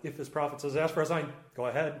 But if his prophet says, ask for a sign, go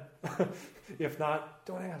ahead. If not,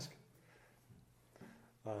 don't ask.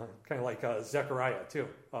 Kind of like Zechariah, too.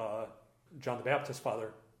 John the Baptist's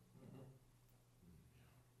father.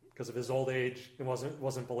 Because of his old age, he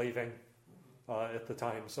wasn't believing at the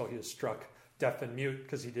time, so he was struck deaf and mute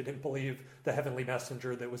because he didn't believe the heavenly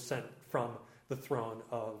messenger that was sent from the throne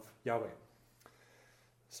of Yahweh.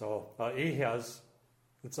 So Ahaz,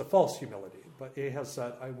 it's a false humility, but Ahaz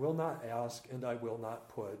said, I will not ask and I will not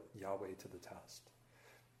put Yahweh to the test.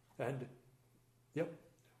 And, yep.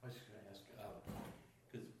 I was just going to ask,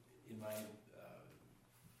 because in my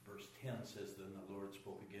verse 10 says, then the Lord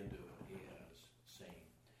spoke again to Ahaz, saying.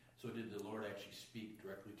 So did the Lord actually speak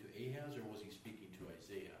directly to Ahaz, or was he speaking to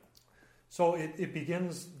Isaiah? So it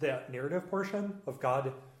begins that narrative portion of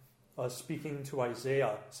God speaking to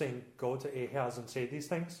Isaiah, saying, go to Ahaz and say these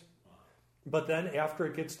things. But then after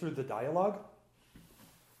it gets through the dialogue,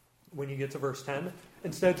 when you get to verse 10,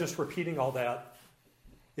 instead of just repeating all that,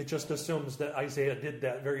 it just assumes that Isaiah did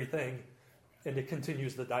that very thing, and it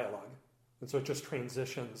continues the dialogue. And so it just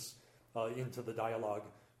transitions into the dialogue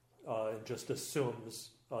and just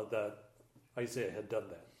assumes that Isaiah had done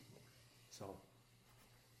that. So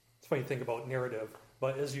it's a funny thing about narrative.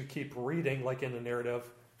 But as you keep reading, like in a narrative,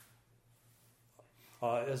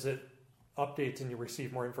 as it updates and you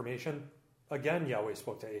receive more information, again, Yahweh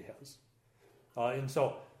spoke to Ahaz. And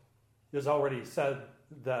so it is already said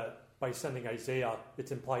that by sending Isaiah,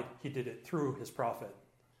 it's implied he did it through his prophet.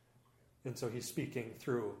 And so he's speaking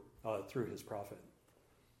through his prophet.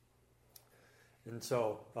 And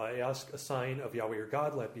so ask a sign of Yahweh your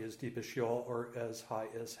God, let it be as deep as Sheol or as high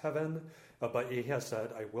as heaven. But Ahaz said,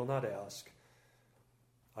 I will not ask.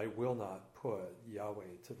 I will not put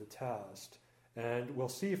Yahweh to the test. And we'll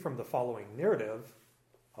see from the following narrative,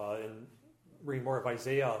 and read more of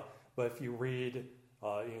Isaiah, but if you read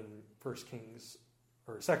in 1 Kings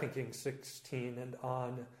or 2 Kings 16 and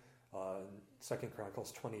on, 2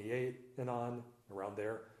 Chronicles 28 and on, around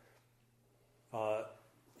there,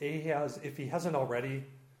 Ahaz, if he hasn't already,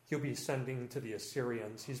 he'll be sending to the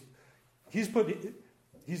Assyrians. He's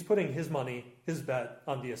putting his money, his bet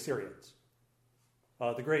on the Assyrians.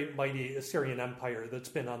 The great mighty Assyrian Empire that's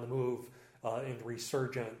been on the move and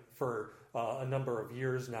resurgent for a number of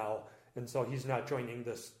years now. And so he's not joining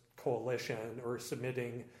this coalition or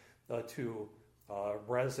submitting to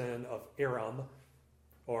Rezin of Aram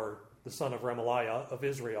or the son of Remaliah of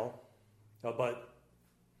Israel. But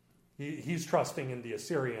he's trusting in the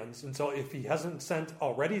Assyrians. And so if he hasn't sent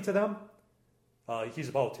already to them, he's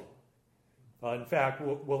about to. In fact,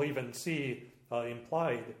 we'll even see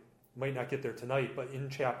implied, might not get there tonight, but in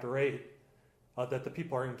chapter 8, that the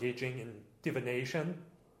people are engaging in divination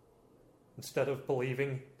instead of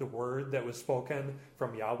believing the word that was spoken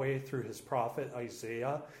from Yahweh through his prophet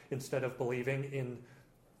Isaiah, instead of believing in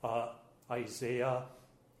Isaiah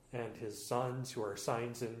and his sons who are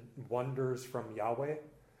signs and wonders from Yahweh.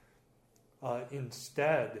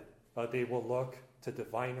 Instead, they will look to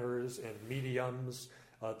diviners and mediums.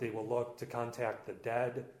 They will look to contact the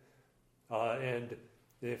dead. And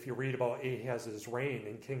if you read about Ahaz's reign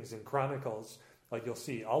in Kings and Chronicles, you'll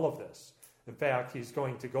see all of this. In fact, he's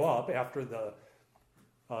going to go up after the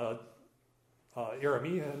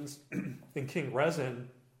Arameans and King Rezin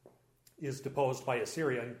is deposed by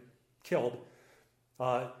Assyria and killed.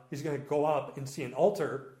 He's going to go up and see an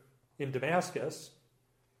altar in Damascus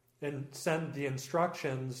and send the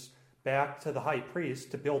instructions back to the high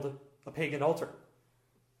priest to build a pagan altar.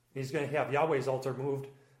 He's going to have Yahweh's altar moved,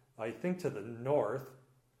 I think, to the north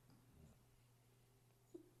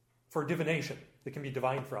for divination. It can be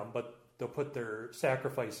divined from, but they'll put their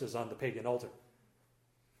sacrifices on the pagan altar.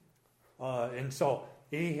 And so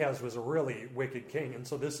Ahaz was a really wicked king, and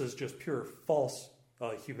so this is just pure false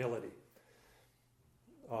humility.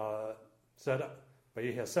 But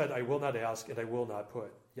Ahaz said, I will not ask, and I will not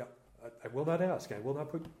put. I will not ask, and I will not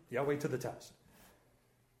put Yahweh to the test.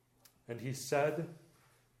 And he said,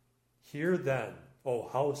 hear then, O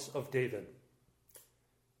house of David.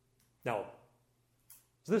 Now,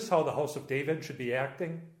 is this how the house of David should be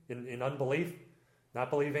acting in unbelief? Not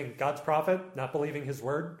believing God's prophet, not believing his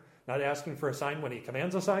word, not asking for a sign when he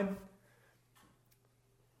commands a sign?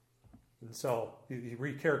 And so he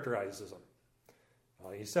recharacterizes them.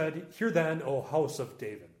 He said, hear then, O house of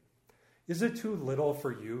David. Is it too little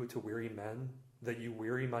for you to weary men, that you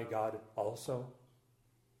weary my God also?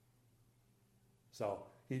 So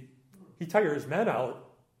he tires men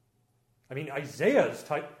out. I mean, Isaiah's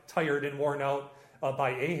tired and worn out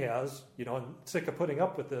by Ahaz, and sick of putting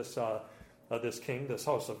up with this this king, this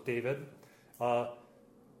house of David.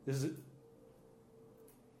 Is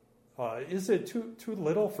it too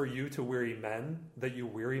little for you to weary men, that you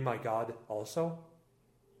weary my God also?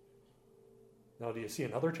 Now, do you see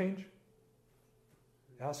another change?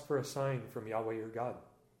 Ask for a sign from Yahweh your God.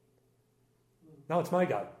 Now it's my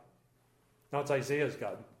God. Now it's Isaiah's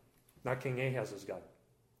God, not King Ahaz's God.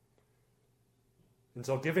 And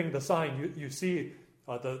so giving the sign, you see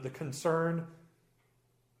the concern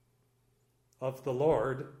of the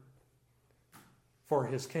Lord for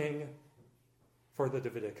his king, for the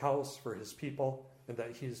Davidic house, for his people, and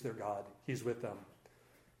that he's their God. He's with them.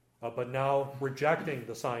 But now rejecting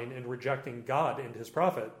the sign and rejecting God and his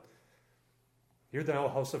prophet, Hear thou,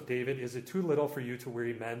 house of David, is it too little for you to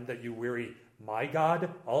weary men, that you weary my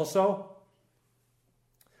God also?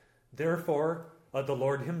 Therefore, the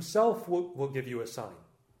Lord himself will give you a sign.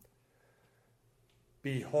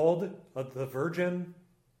 Behold, the virgin.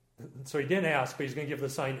 So he didn't ask, but he's going to give the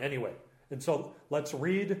sign anyway. And so let's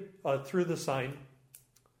read through the sign.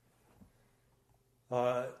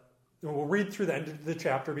 We'll read through the end of the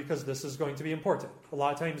chapter because this is going to be important. A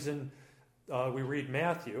lot of times we read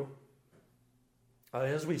Matthew.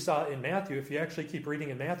 As we saw in Matthew, if you actually keep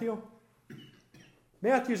reading in Matthew's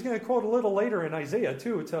going to quote a little later in Isaiah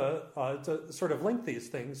too to sort of link these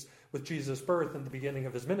things with Jesus' birth and the beginning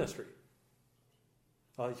of his ministry.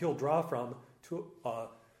 He'll draw from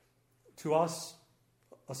to us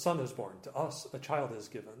a son is born, to us a child is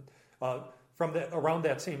given. From around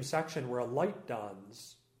that same section where a light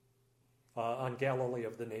dawns on Galilee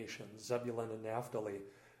of the nations, Zebulun and Naphtali.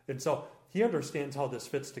 And so he understands how this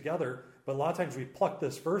fits together, but a lot of times we pluck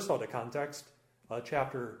this verse out of context,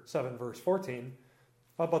 chapter 7, verse 14.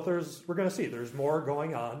 But we're going to see there's more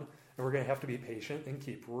going on, and we're going to have to be patient and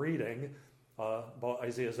keep reading about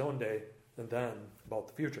Isaiah's own day and then about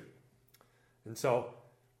the future. And so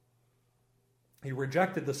he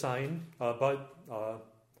rejected the sign, but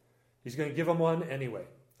he's going to give him one anyway.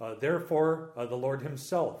 Therefore, the Lord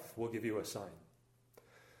himself will give you a sign.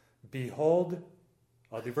 Behold,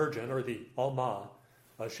 the virgin, or the Alma,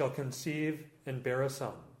 shall conceive and bear a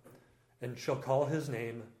son, and shall call his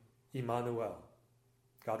name Emmanuel,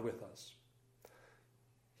 God with us.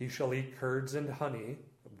 He shall eat curds and honey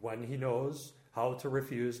when he knows how to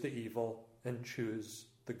refuse the evil and choose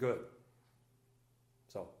the good.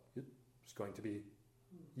 So, he's going to be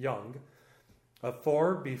young.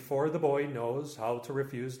 For before the boy knows how to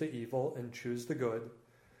refuse the evil and choose the good,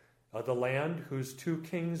 the land whose two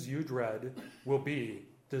kings you dread will be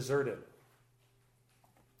deserted.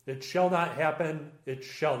 It shall not happen, it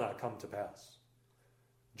shall not come to pass,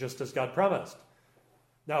 just as God promised.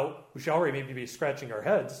 Now, we shall already maybe be scratching our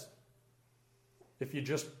heads. If you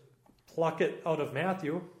just pluck it out of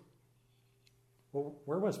Matthew, well,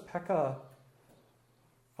 where was Pekah,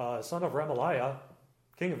 son of Remaliah,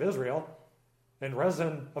 king of Israel, and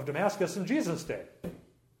Rezin of Damascus in Jesus' day?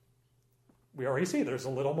 We already see there's a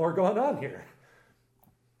little more going on here.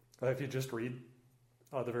 If you just read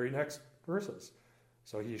the very next verses.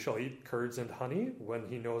 So he shall eat curds and honey when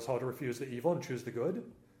he knows how to refuse the evil and choose the good.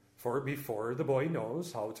 For before the boy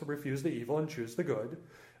knows how to refuse the evil and choose the good,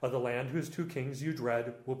 the land whose two kings you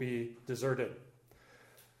dread will be deserted.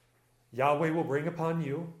 Yahweh will bring upon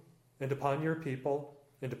you and upon your people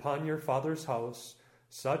and upon your father's house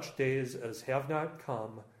such days as have not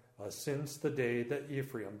come since the day that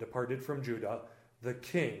Ephraim departed from Judah, the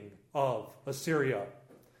king of Assyria.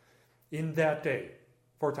 In that day,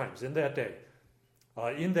 4 times, in that day,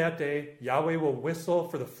 Yahweh will whistle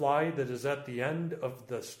for the fly that is at the end of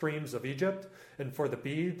the streams of Egypt, and for the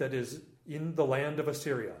bee that is in the land of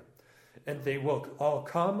Assyria. And they will all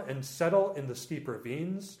come and settle in the steep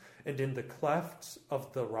ravines, and in the clefts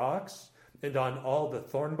of the rocks, and on all the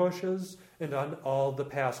thorn bushes, and on all the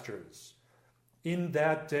pastures. In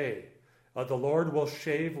that day, the Lord will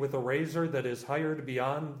shave with a razor that is hired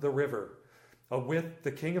beyond the river, with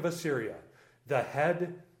the king of Assyria, the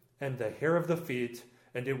head and the hair of the feet,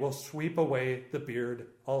 and it will sweep away the beard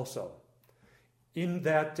also. In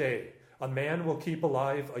that day, a man will keep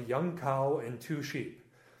alive a young cow and 2 sheep,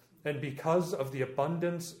 and because of the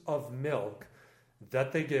abundance of milk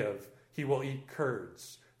that they give, he will eat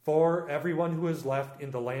curds. For everyone who is left in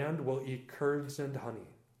the land will eat curds and honey.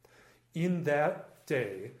 In that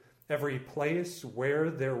day, every place where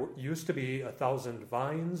there used to be 1,000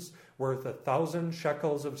 vines worth 1,000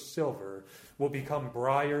 shekels of silver will become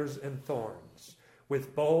briars and thorns.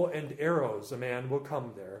 With bow and arrows a man will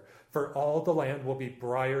come there, for all the land will be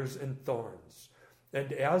briars and thorns.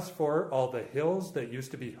 And as for all the hills that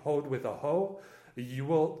used to be hoed with a hoe, you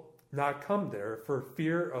will not come there for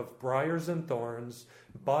fear of briars and thorns,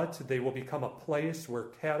 but they will become a place where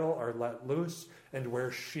cattle are let loose and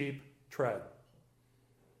where sheep tread.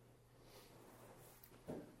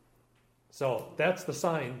 So that's the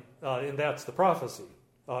sign, and that's the prophecy,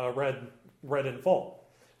 read in full.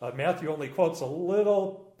 Matthew only quotes a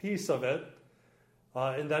little piece of it,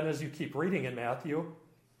 and then as you keep reading in Matthew,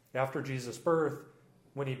 after Jesus' birth,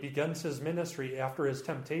 when he begins his ministry after his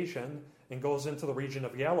temptation and goes into the region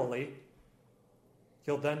of Galilee,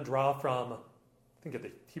 he'll then draw from, I think at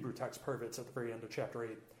the Hebrew text part of it's at the very end of chapter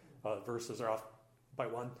 8, verses are off by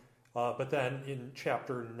 1, but then in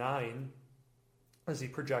chapter 9, as he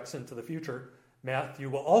projects into the future, Matthew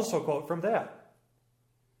will also quote from that.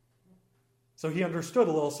 So he understood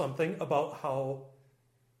a little something about how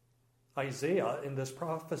Isaiah in this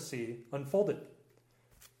prophecy unfolded.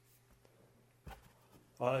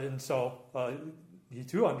 And so you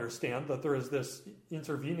do understand that there is this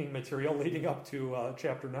intervening material leading up to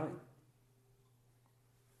chapter 9.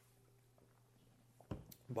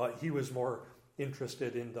 But he was more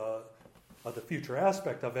interested in the future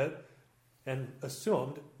aspect of it and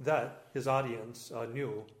assumed that his audience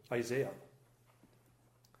knew Isaiah.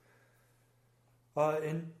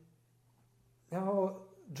 And now,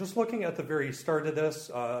 just looking at the very start of this,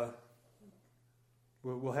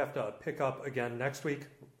 we'll have to pick up again next week.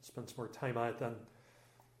 Spend some more time on it than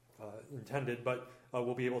intended, but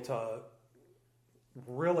we'll be able to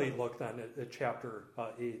really look then at chapter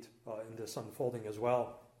 8 in this unfolding as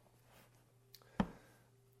well.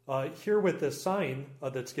 Here with this sign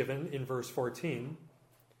that's given in verse 14,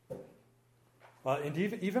 and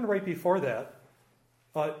even right before that,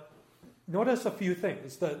 notice a few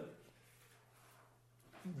things. That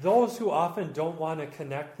those who often don't want to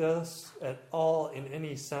connect this at all in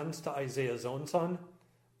any sense to Isaiah's own son,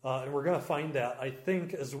 and we're going to find that, I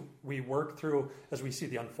think, as we work through, as we see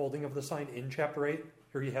the unfolding of the sign in chapter 8.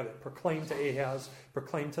 Here you have it proclaimed to Ahaz,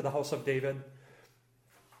 proclaimed to the house of David.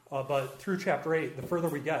 But through chapter 8, the further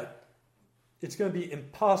we get, it's going to be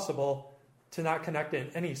impossible to not connect in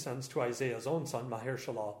any sense to Isaiah's own son,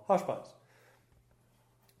 Maher-shalal-Hashbaz.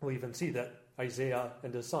 We'll even see that Isaiah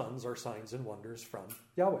and his sons are signs and wonders from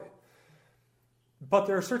Yahweh. But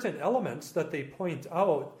there are certain elements that they point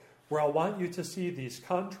out where I want you to see these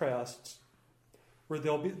contrasts, where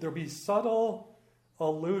there'll be subtle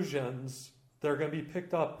allusions that are going to be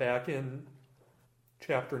picked up back in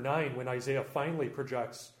chapter 9 when Isaiah finally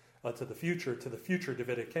projects to the future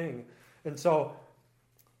Davidic king. And so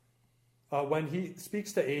when he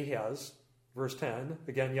speaks to Ahaz, verse 10,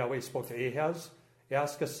 again Yahweh spoke to Ahaz,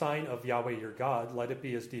 ask a sign of Yahweh your God, let it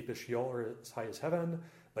be as deep as Sheol or as high as heaven.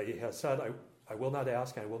 But Ahaz said, I will not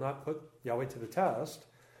ask, and I will not put Yahweh to the test.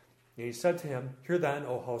 And he said to him, hear then,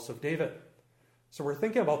 O house of David. So we're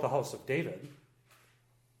thinking about the house of David.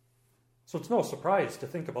 So it's no surprise to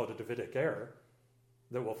think about a Davidic heir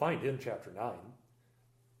that we'll find in chapter 9.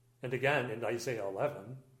 And again in Isaiah 11,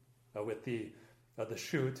 with the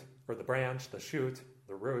shoot, or the branch, the shoot,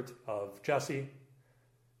 the root of Jesse.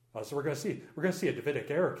 So we're going to see a Davidic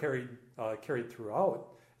heir carried throughout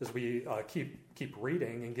as we keep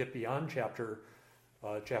reading and get beyond chapter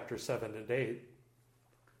 7 and 8,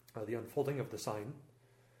 the unfolding of the sign.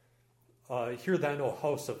 Hear then, O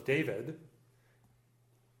house of David.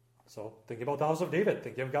 So thinking about the house of David,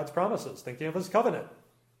 thinking of God's promises, thinking of his covenant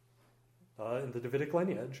in the Davidic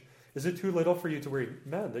lineage. Is it too little for you to weary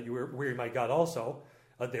men, that you weary my God also?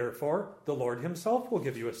 Therefore, the Lord himself will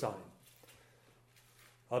give you a sign.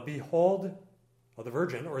 Behold, the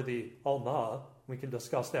virgin, or the Alma, we can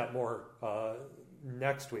discuss that more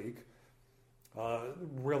next week.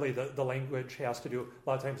 Really, the language has to do, a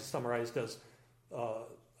lot of times it's summarized as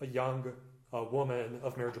a young woman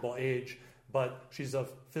of marriageable age, but she's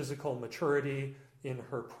of physical maturity in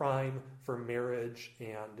her prime for marriage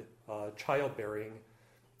and childbearing.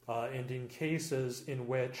 And in cases in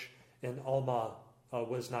which an Alma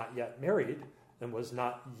was not yet married and was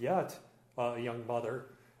not yet a young mother,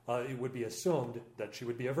 it would be assumed that she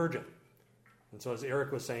would be a virgin. And so as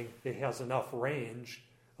Eric was saying, it has enough range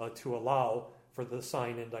to allow for the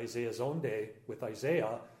sign in Isaiah's own day with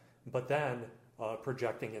Isaiah, but then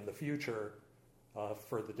projecting in the future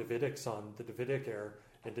for the Davidic son, the Davidic heir.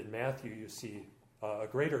 And in Matthew you see a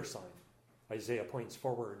greater sign. Isaiah points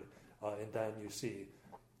forward, and then you see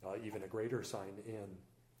even a greater sign in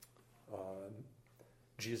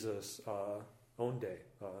Jesus' own day,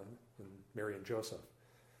 in Mary and Joseph.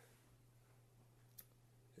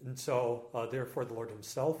 And so, therefore, the Lord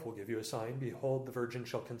himself will give you a sign. Behold, the virgin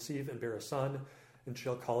shall conceive and bear a son, and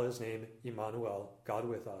shall call his name Emmanuel, God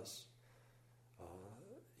with us.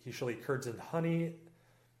 He shall eat curds and honey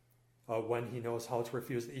when he knows how to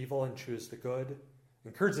refuse the evil and choose the good.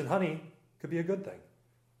 And curds and honey could be a good thing.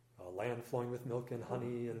 Land flowing with milk and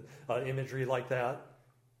honey and imagery like that.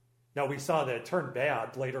 Now, we saw that it turned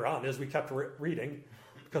bad later on as we kept reading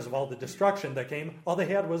because of all the destruction that came. All they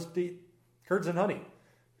had was the curds and honey.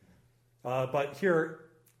 But here,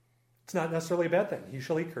 it's not necessarily a bad thing. He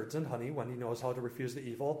shall eat curds and honey when he knows how to refuse the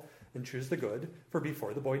evil and choose the good. For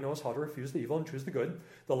before the boy knows how to refuse the evil and choose the good,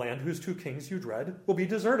 the land whose two kings you dread will be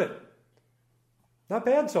deserted. Not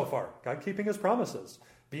bad so far. God keeping his promises.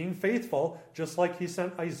 Being faithful, just like he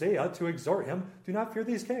sent Isaiah to exhort him, do not fear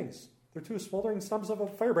these kings. They're two smoldering stumps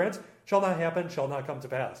of firebrands. Shall not happen, shall not come to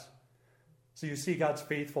pass. So you see God's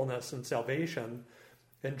faithfulness and salvation.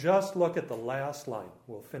 And just look at the last line.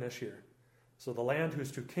 We'll finish here. So the land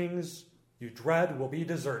whose two kings you dread will be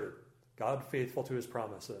deserted. God faithful to his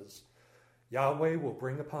promises. Yahweh will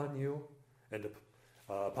bring upon you and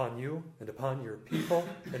upon your people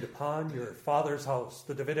and upon your father's house,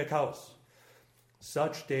 the Davidic house,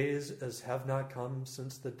 such days as have not come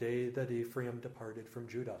since the day that Ephraim departed from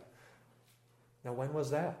Judah. Now, when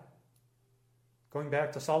was that? Going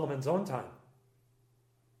back to Solomon's own time.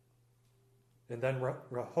 And then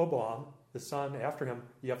Rehoboam, the son after him,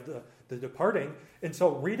 you have the departing. And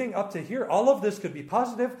so reading up to here, all of this could be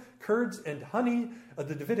positive. Curds and honey,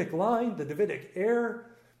 the Davidic line, the Davidic heir,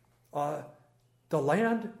 the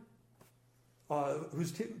land,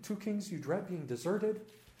 whose two kings you dread being deserted.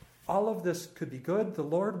 All of this could be good. The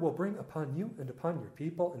Lord will bring upon you and upon your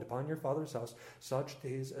people and upon your father's house such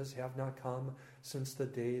days as have not come since the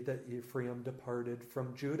day that Ephraim departed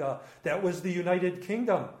from Judah. That was the United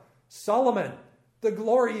Kingdom. Solomon, the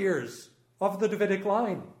glory years of the Davidic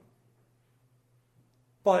line.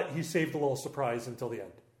 But he saved a little surprise until the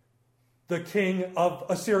end. The king of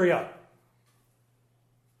Assyria.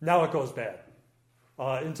 Now it goes bad.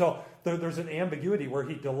 Until there's an ambiguity where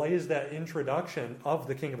he delays that introduction of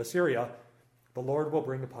the king of Assyria. The Lord will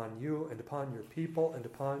bring upon you and upon your people and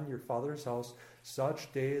upon your father's house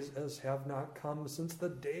such days as have not come since the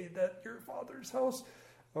day that your father's house,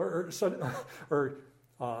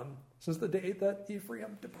 since the day that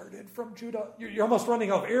Ephraim departed from Judah. You're almost running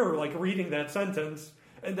out of air like reading that sentence,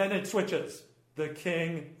 and then it switches. The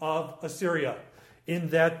king of Assyria. In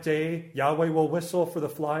that day, Yahweh will whistle for the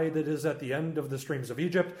fly that is at the end of the streams of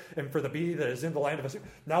Egypt and for the bee that is in the land of Assyria.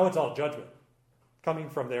 Now it's all judgment coming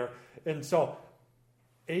from there. And so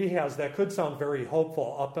Ahaz, that could sound very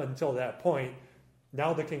hopeful up until that point.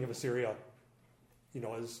 Now the king of Assyria,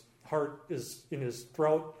 his heart is in his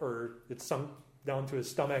throat or it's sunk down to his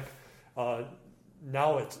stomach.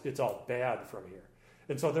 Now it's all bad from here.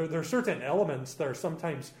 And so there are certain elements that are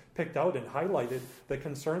sometimes picked out and highlighted that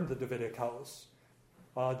concern the Davidic house.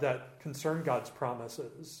 That concern God's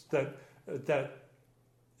promises, that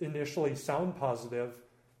initially sound positive,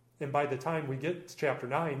 and by the time we get to chapter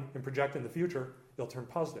 9 and project in the future, they'll turn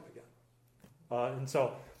positive again. And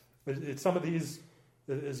so it's some of these,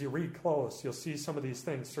 as you read close, you'll see some of these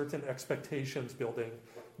things, certain expectations building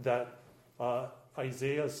that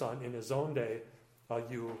Isaiah's son in his own day,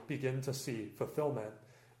 you begin to see fulfillment,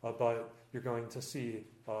 but you're going to see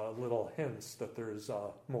little hints that there's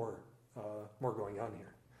more going on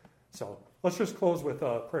here. So let's just close with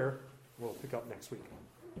prayer. We'll pick up next week.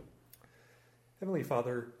 Heavenly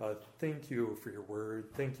Father, thank you for your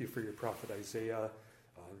word. Thank you for your prophet Isaiah,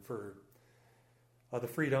 and for the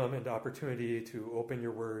freedom and opportunity to open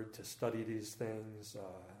your word, to study these things.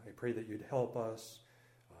 I pray that you'd help us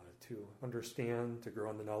to understand, to grow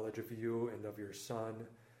in the knowledge of you and of your Son,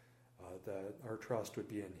 that our trust would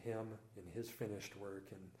be in him, in his finished work,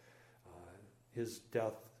 and his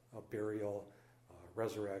death, burial,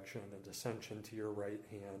 resurrection, and ascension to your right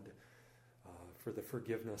hand, for the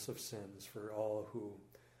forgiveness of sins for all who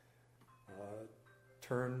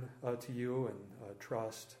turn to you and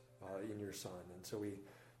trust in your Son. And so we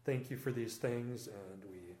thank you for these things, and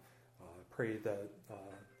we pray that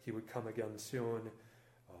he would come again soon,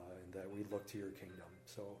 and that we look to your kingdom.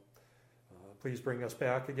 So please bring us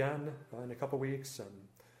back again in a couple weeks, and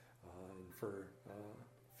for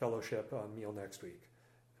fellowship meal next week.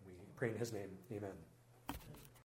 We pray in his name. Amen.